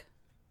Arctic.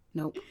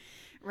 Nope.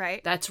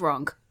 Right. That's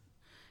wrong.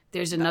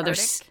 There's another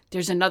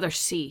there's another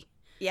sea.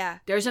 Yeah.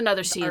 There's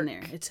another sea in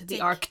there. It's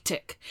the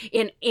Arctic.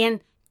 It's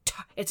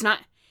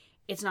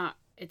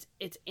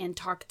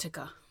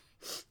Antarctica.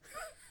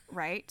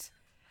 Right.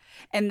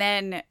 And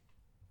then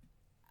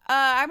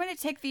I'm going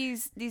to take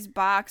these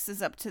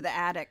boxes up to the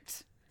attic.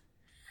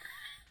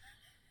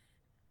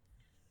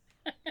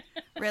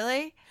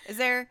 Really? Is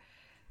there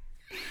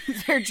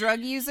a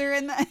drug user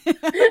in the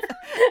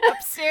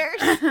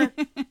upstairs?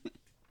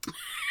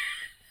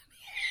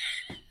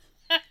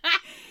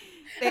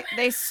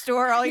 they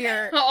store all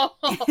your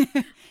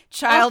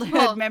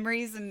childhood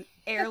memories and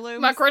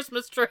heirlooms. My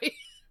Christmas tree.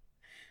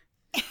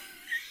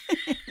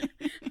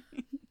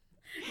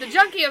 The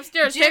junkie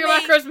upstairs taking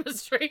my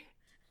Christmas tree.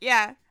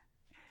 Yeah.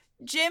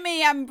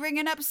 Jimmy, I'm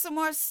bringing up some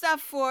more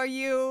stuff for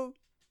you.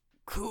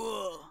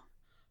 Cool.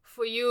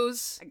 For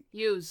use.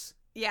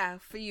 Yeah,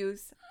 for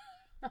use.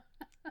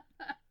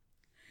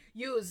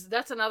 Use.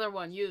 That's another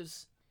one.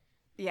 Use.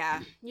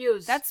 Yeah.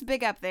 Use. That's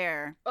big up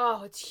there.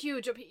 Oh, it's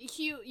huge.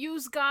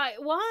 Use guy.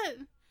 What?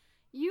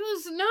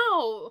 Use.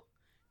 No.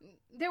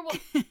 There will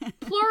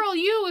plural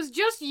you is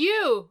just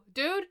you,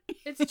 dude.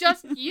 It's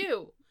just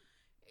you.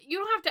 You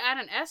don't have to add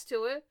an S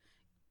to it.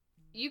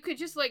 You could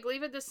just like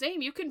leave it the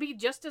same. You can be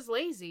just as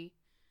lazy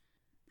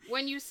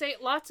when you say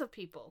lots of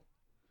people.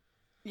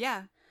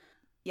 Yeah.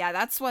 Yeah,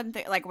 that's one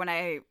thing. Like when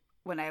I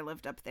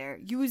lived up there,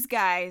 use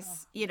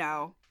guys, you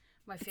know,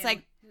 it's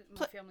like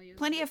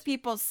plenty of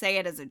people say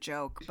it as a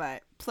joke,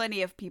 but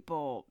plenty of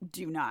people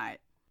do not.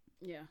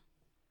 Yeah.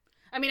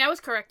 I mean, I was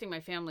correcting my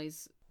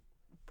family's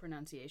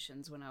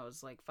pronunciations when I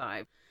was like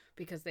 5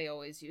 because they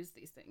always use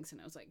these things. And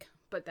I was like,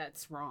 but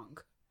that's wrong.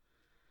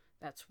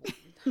 That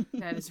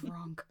is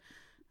wrong.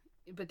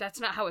 But that's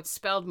not how it's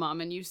spelled,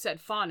 Mom. And you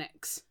said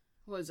phonics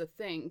was a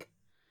thing.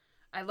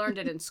 I learned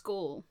it in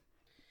school.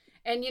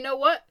 And you know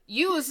what?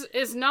 Use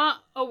is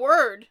not a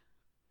word.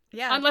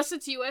 Yeah. Unless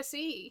it's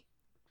USE.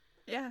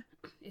 Yeah.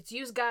 It's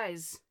use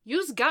guys.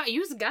 Use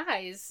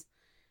guys.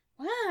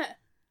 What?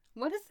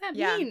 What does that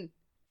mean?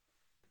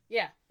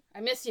 Yeah.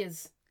 I miss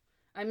yous.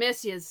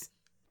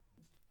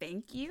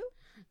 Thank you.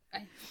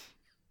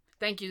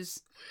 Thank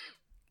yous.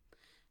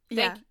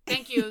 Yeah.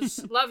 Thank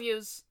yous. Love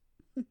yous.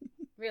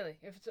 Really.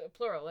 If it's a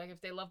plural, like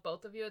if they love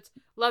both of you, it's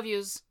love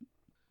yous.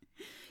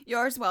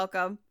 Yours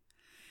welcome.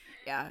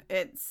 Yeah,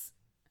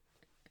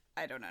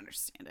 I don't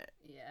understand it.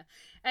 Yeah.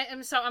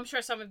 And so I'm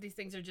sure some of these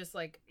things are just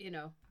like, you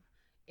know,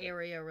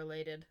 area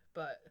related,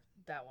 but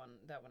that one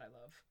I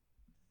love.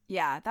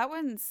 Yeah,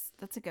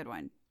 that's a good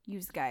one.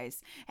 Use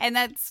guys. And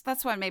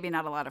that's one maybe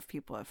not a lot of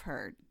people have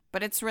heard,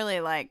 but it's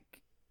really like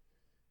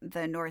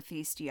the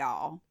Northeast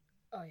y'all.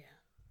 Oh yeah.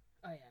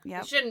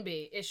 Yep. It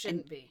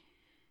shouldn't be.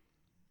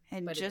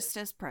 And but just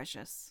as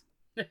precious.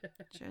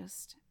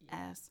 Just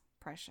as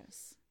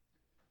precious.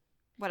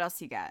 What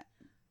else you got?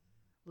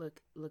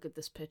 Look at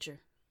this picture.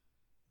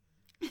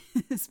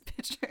 This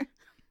picture.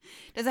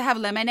 Does it have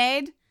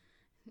lemonade?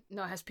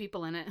 No, it has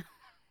people in it.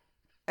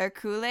 Or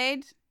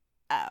Kool-Aid?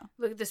 Oh.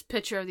 Look at this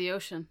picture of the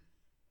ocean.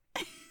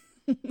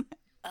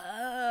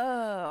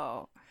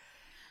 Oh.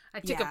 I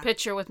took a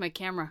picture with my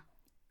camera.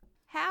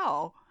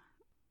 How?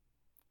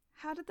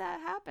 How did that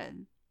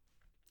happen?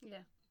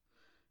 Yeah.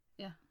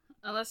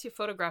 Unless you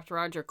photographed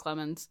Roger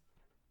Clemens.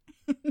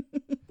 You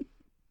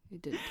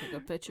didn't take a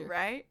picture.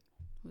 Right?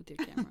 With your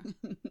camera.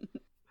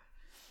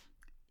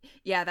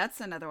 Yeah, that's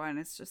another one.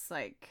 It's just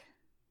like,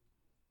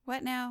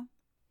 what now?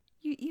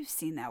 You've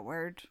seen that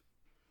word.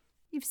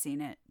 You've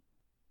seen it.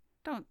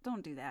 Don't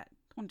do that.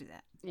 Don't do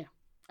that. Yeah.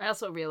 I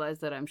also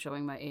realized that I'm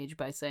showing my age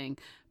by saying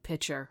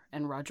pitcher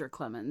and Roger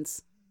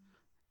Clemens.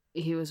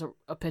 He was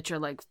a pitcher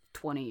like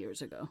 20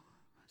 years ago.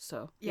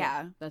 So,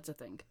 yeah, that's a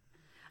thing.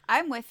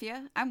 I'm with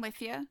you.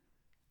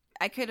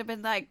 I could have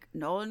been like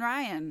Nolan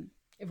Ryan.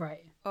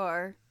 Right.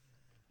 Or,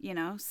 you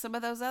know, some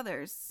of those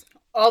others.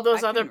 All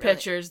those other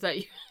pitchers that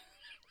you...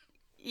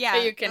 Yeah,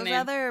 that you can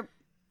name.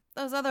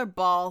 Those other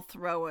ball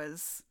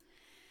throwers.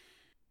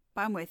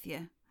 But I'm with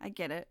you. I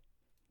get it.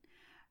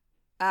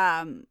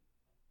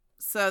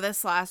 So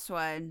this last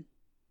one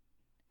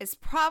is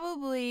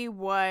probably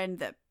one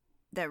that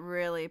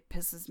really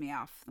pisses me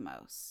off the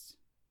most.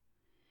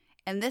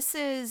 And this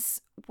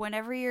is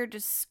whenever you're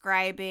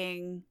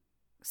describing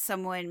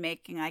someone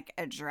making like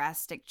a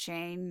drastic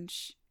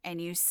change and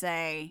you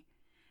say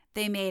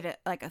they made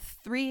a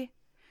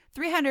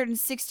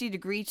 360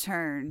 degree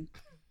turn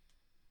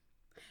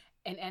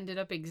and ended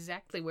up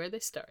exactly where they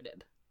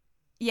started.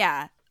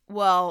 Yeah.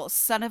 Well,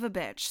 son of a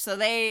bitch. So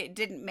they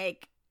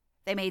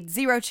made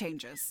 0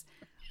 changes.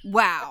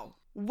 Wow.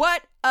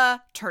 What a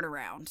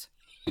turnaround.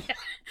 Yeah.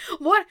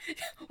 What?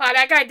 Wow,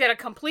 that guy did a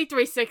complete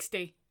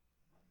 360.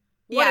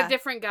 What a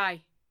different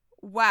guy.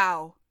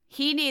 Wow.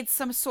 He needs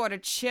some sort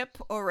of chip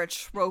or a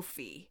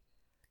trophy.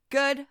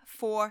 Good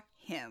for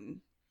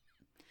him.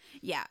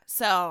 Yeah.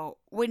 So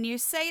when you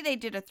say they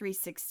did a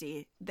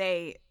 360,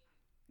 they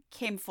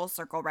came full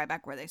circle right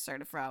back where they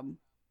started from,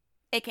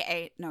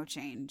 aka no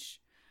change.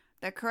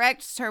 The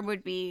correct term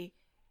would be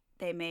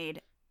they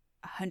made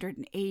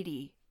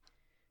 180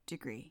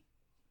 degree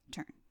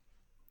turn.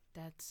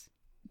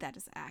 That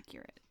is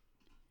accurate.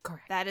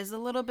 Correct. That is a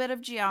little bit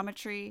of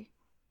geometry,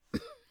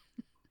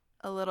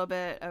 a little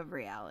bit of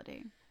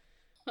reality.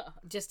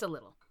 Just a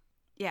little.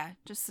 Yeah,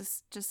 just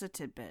a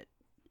tidbit.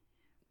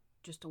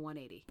 Just a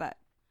 180. But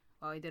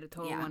he did a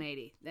total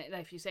 180.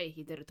 If you say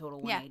he did a total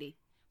Yeah. 180.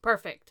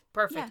 Perfect.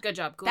 Yeah. Good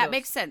job. Kudos. That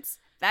makes sense.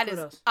 That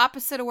Kudos. is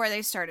opposite of where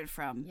they started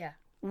from. Yeah.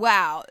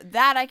 Wow,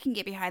 that I can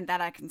get behind, that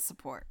I can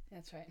support.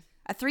 That's right.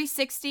 A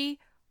 360,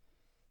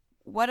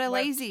 what a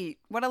lazy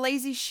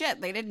shit.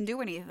 They didn't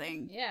do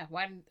anything. Yeah,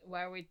 why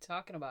are we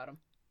talking about him?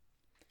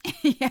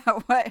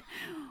 Yeah,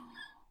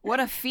 what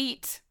a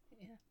feat.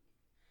 Yeah.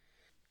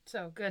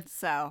 So good.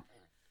 So,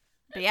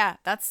 but yeah,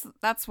 that's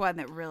one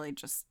that really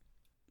just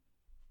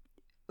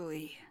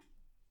oy.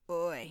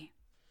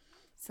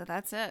 So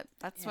that's it.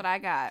 That's what I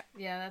got.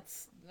 Yeah,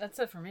 that's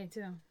it for me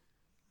too.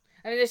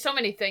 I mean, there's so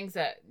many things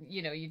that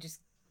you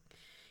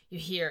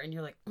hear and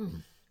you're like,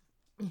 and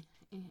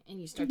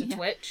you start to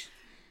twitch.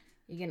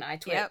 You get an eye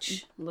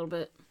twitch a little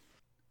bit.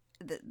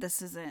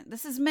 This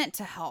is meant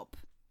to help,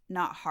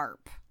 not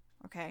harp.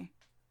 Okay.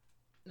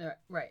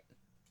 Right.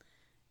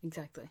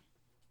 Exactly.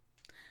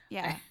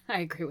 Yeah. I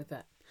agree with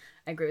that.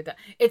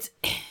 It's.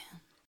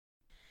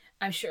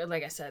 I'm sure,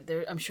 like I said,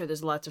 I'm sure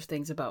there's lots of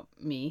things about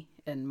me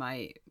and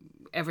my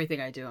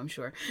everything I do. I'm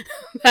sure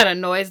that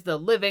annoys the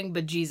living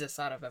bejesus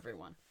out of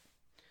everyone.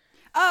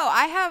 Oh,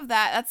 I have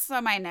that. That's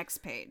on my next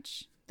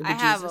page. I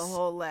have a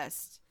whole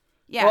list.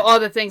 Yeah. Well, all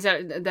the things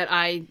that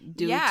I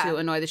do to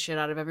annoy the shit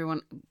out of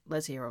everyone.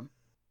 Let's hear them.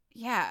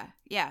 Yeah.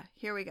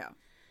 Here we go.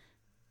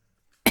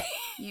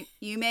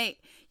 you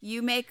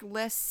make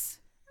lists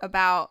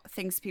about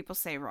things people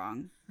say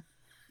wrong.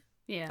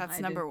 Yeah, that's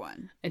number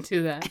one. I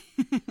do that.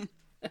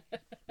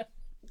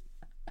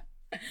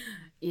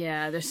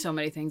 Yeah, there's so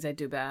many things I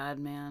do bad,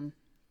 man.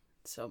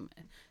 So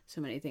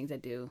many things I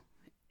do,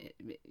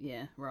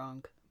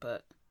 wrong.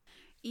 But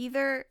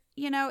either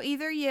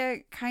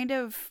you kind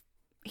of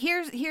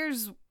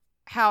here's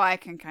how I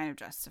can kind of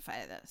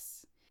justify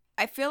this.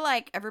 I feel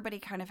like everybody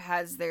kind of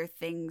has their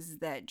things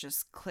that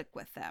just click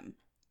with them.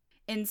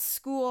 In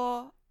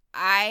school,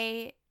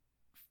 I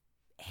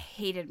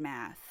hated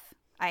math.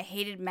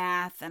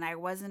 And I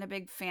wasn't a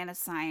big fan of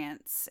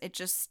science. It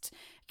just,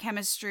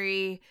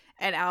 chemistry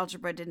and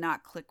algebra did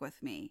not click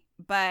with me.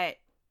 But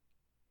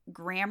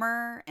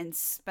grammar and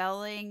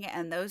spelling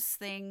and those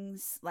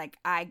things, like,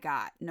 I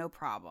got no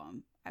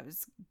problem. I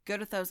was good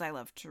with those. I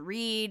love to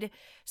read.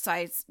 So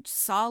I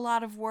saw a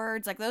lot of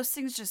words. Like, those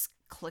things just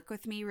click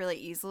with me really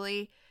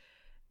easily.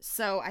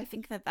 So I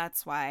think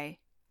that's why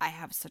I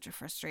have such a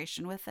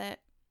frustration with it.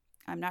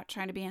 I'm not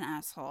trying to be an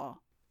asshole.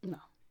 No.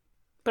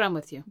 But I'm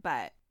with you.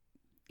 But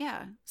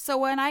yeah. So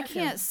when I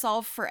can't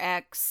solve for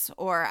X,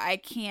 or I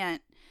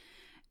can't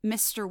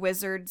Mr.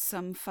 Wizard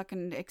some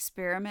fucking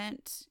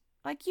experiment,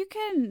 like, you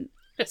can...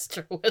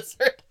 Mr.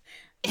 Wizard?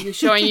 You're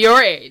showing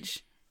your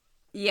age.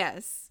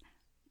 Yes.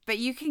 But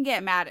you can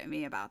get mad at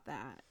me about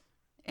that.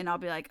 And I'll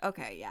be like,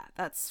 okay, yeah,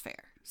 that's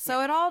fair.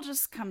 So it all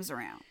just comes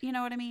around. You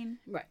know what I mean?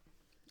 Right.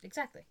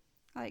 Exactly.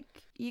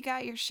 Like, you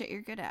got your shit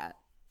you're good at.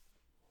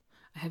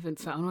 I haven't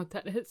found what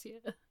that is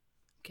yet. I'm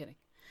kidding.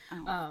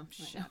 Oh,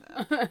 shut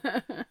up.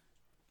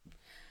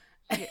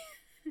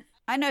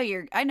 I know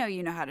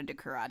you know how to do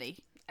karate.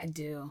 I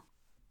do.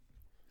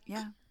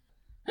 Yeah.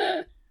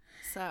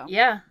 So.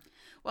 Yeah.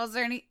 Well, is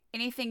there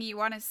anything you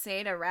want to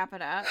say to wrap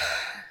it up?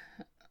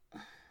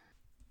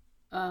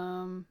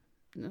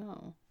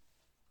 No.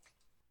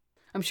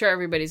 I'm sure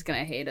everybody's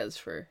gonna hate us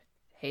for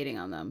hating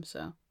on them,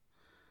 so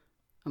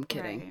I'm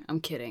kidding. Right. I'm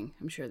kidding.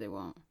 I'm sure they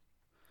won't.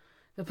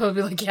 They'll probably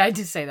be like, yeah, I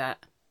did say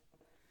that.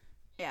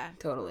 Yeah.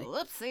 Totally.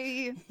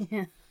 Whoopsie.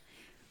 Yeah.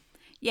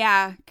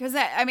 Yeah, because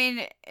I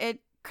mean,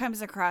 it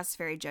comes across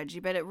very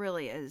judgy, but it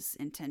really is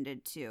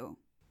intended to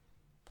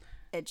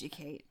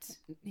educate.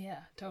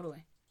 Yeah,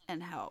 totally.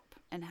 And help.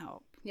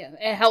 Yeah,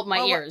 it helped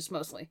my ears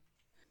mostly.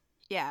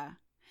 Yeah.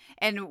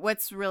 And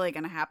what's really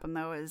going to happen,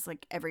 though, is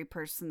like every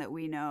person that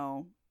we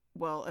know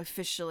will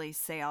officially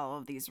say all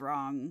of these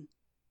wrong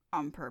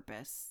on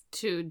purpose.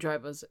 To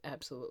drive us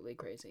absolutely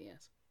crazy,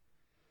 yes.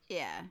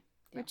 Yeah.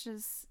 Which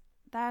is,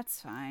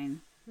 that's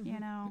fine, you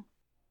know?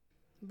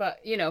 But,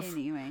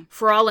 anyway.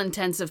 For all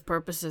intensive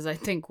purposes, I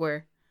think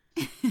we've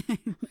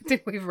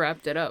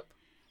wrapped it up.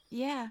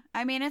 Yeah.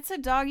 I mean, it's a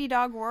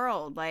dog-eat-dog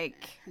world.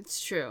 Like.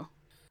 It's true.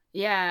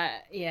 Yeah.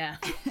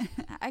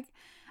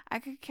 I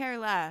could care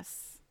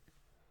less.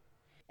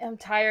 I'm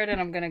tired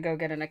and I'm going to go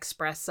get an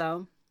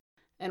espresso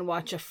and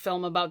watch a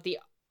film about the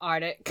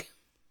Arctic.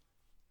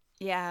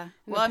 Yeah.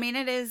 Well, I mean,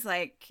 it is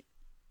like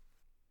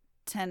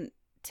 10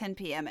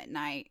 p.m. at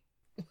night.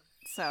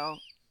 So.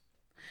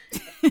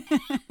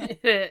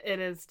 It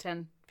is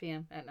 10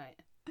 p.m. at night.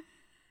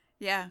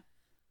 Yeah.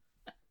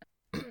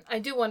 I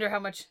do wonder how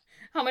much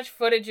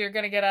footage you're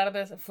going to get out of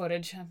this.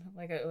 Footage.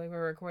 Like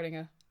we're recording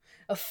a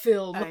a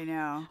film. I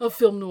know. A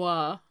film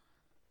noir.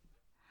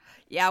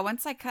 Yeah,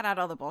 once I cut out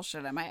all the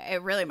bullshit,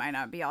 it really might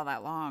not be all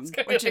that long,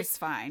 which is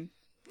fine.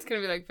 It's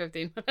going to be like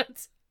 15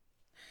 minutes.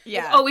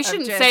 Yeah. Oh, we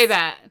shouldn't say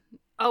that.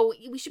 Oh,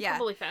 we should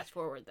probably fast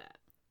forward that.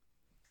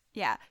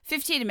 Yeah.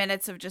 15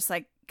 minutes of just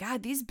like,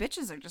 God, these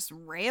bitches are just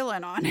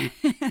railing on it.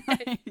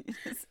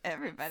 Just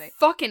everybody.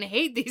 Fucking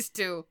hate these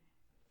two.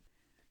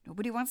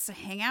 Nobody wants to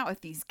hang out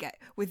with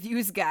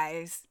these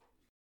guys.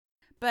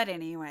 But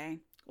anyway,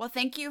 well,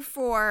 thank you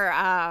for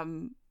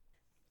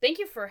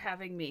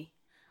having me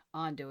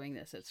on doing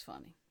this. It's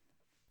funny.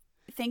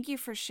 Thank you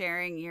for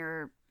sharing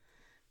your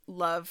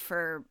love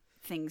for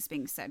things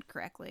being said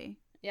correctly.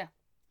 Yeah.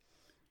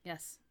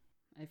 Yes.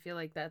 I feel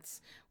like that's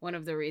one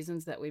of the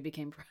reasons that we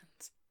became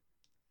friends.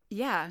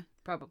 Yeah.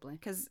 Probably.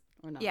 Because,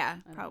 yeah,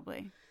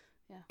 probably.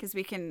 Yeah. Because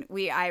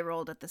we eye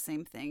rolled at the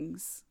same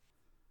things.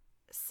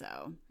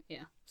 So.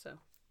 Yeah, so.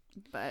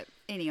 But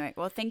anyway,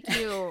 well, thank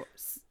you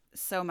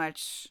so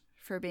much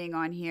for being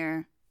on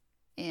here.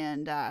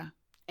 And,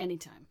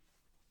 anytime.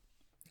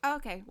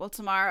 Okay. Well,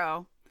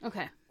 tomorrow.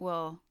 Okay.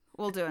 We'll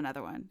do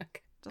another one.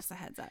 Okay. Just a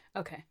heads up.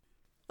 Okay.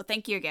 Well,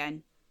 thank you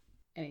again.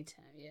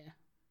 Anytime, yeah.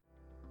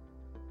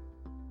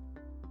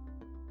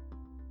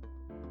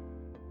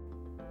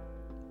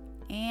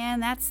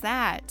 And that's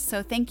that.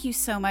 So thank you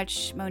so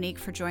much, Monique,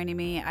 for joining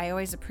me. I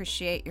always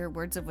appreciate your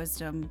words of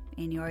wisdom,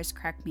 and you always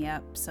crack me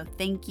up. So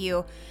thank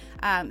you.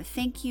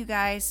 Thank you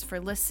guys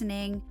for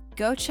listening.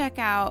 Go check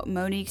out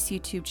Monique's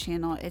YouTube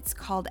channel. It's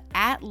called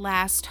At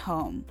Last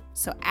Home.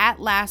 So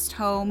At Last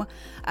Home,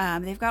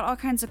 they've got all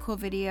kinds of cool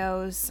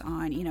videos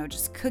on,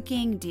 just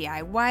cooking,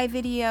 DIY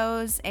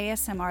videos,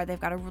 ASMR. They've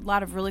got a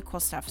lot of really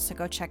cool stuff. So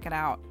go check it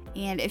out.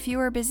 And if you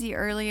were busy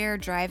earlier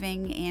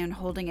driving and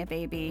holding a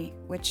baby,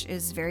 which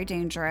is very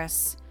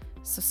dangerous,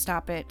 so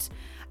stop it.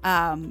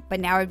 But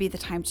now would be the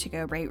time to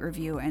go rate,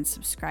 review, and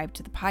subscribe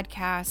to the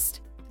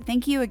podcast.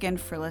 Thank you again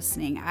for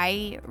listening.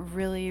 I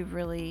really,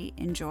 really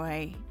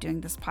enjoy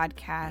doing this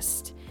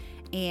podcast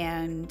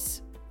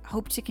and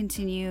hope to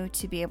continue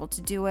to be able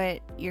to do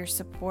it. Your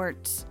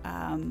support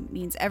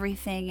means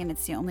everything, and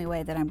it's the only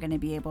way that I'm going to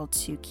be able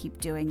to keep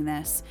doing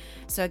this.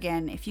 So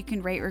again, if you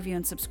can rate, review,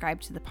 and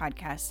subscribe to the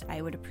podcast,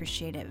 I would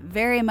appreciate it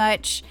very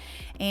much.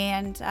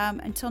 And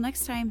until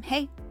next time,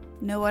 hey,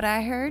 know what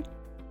I heard?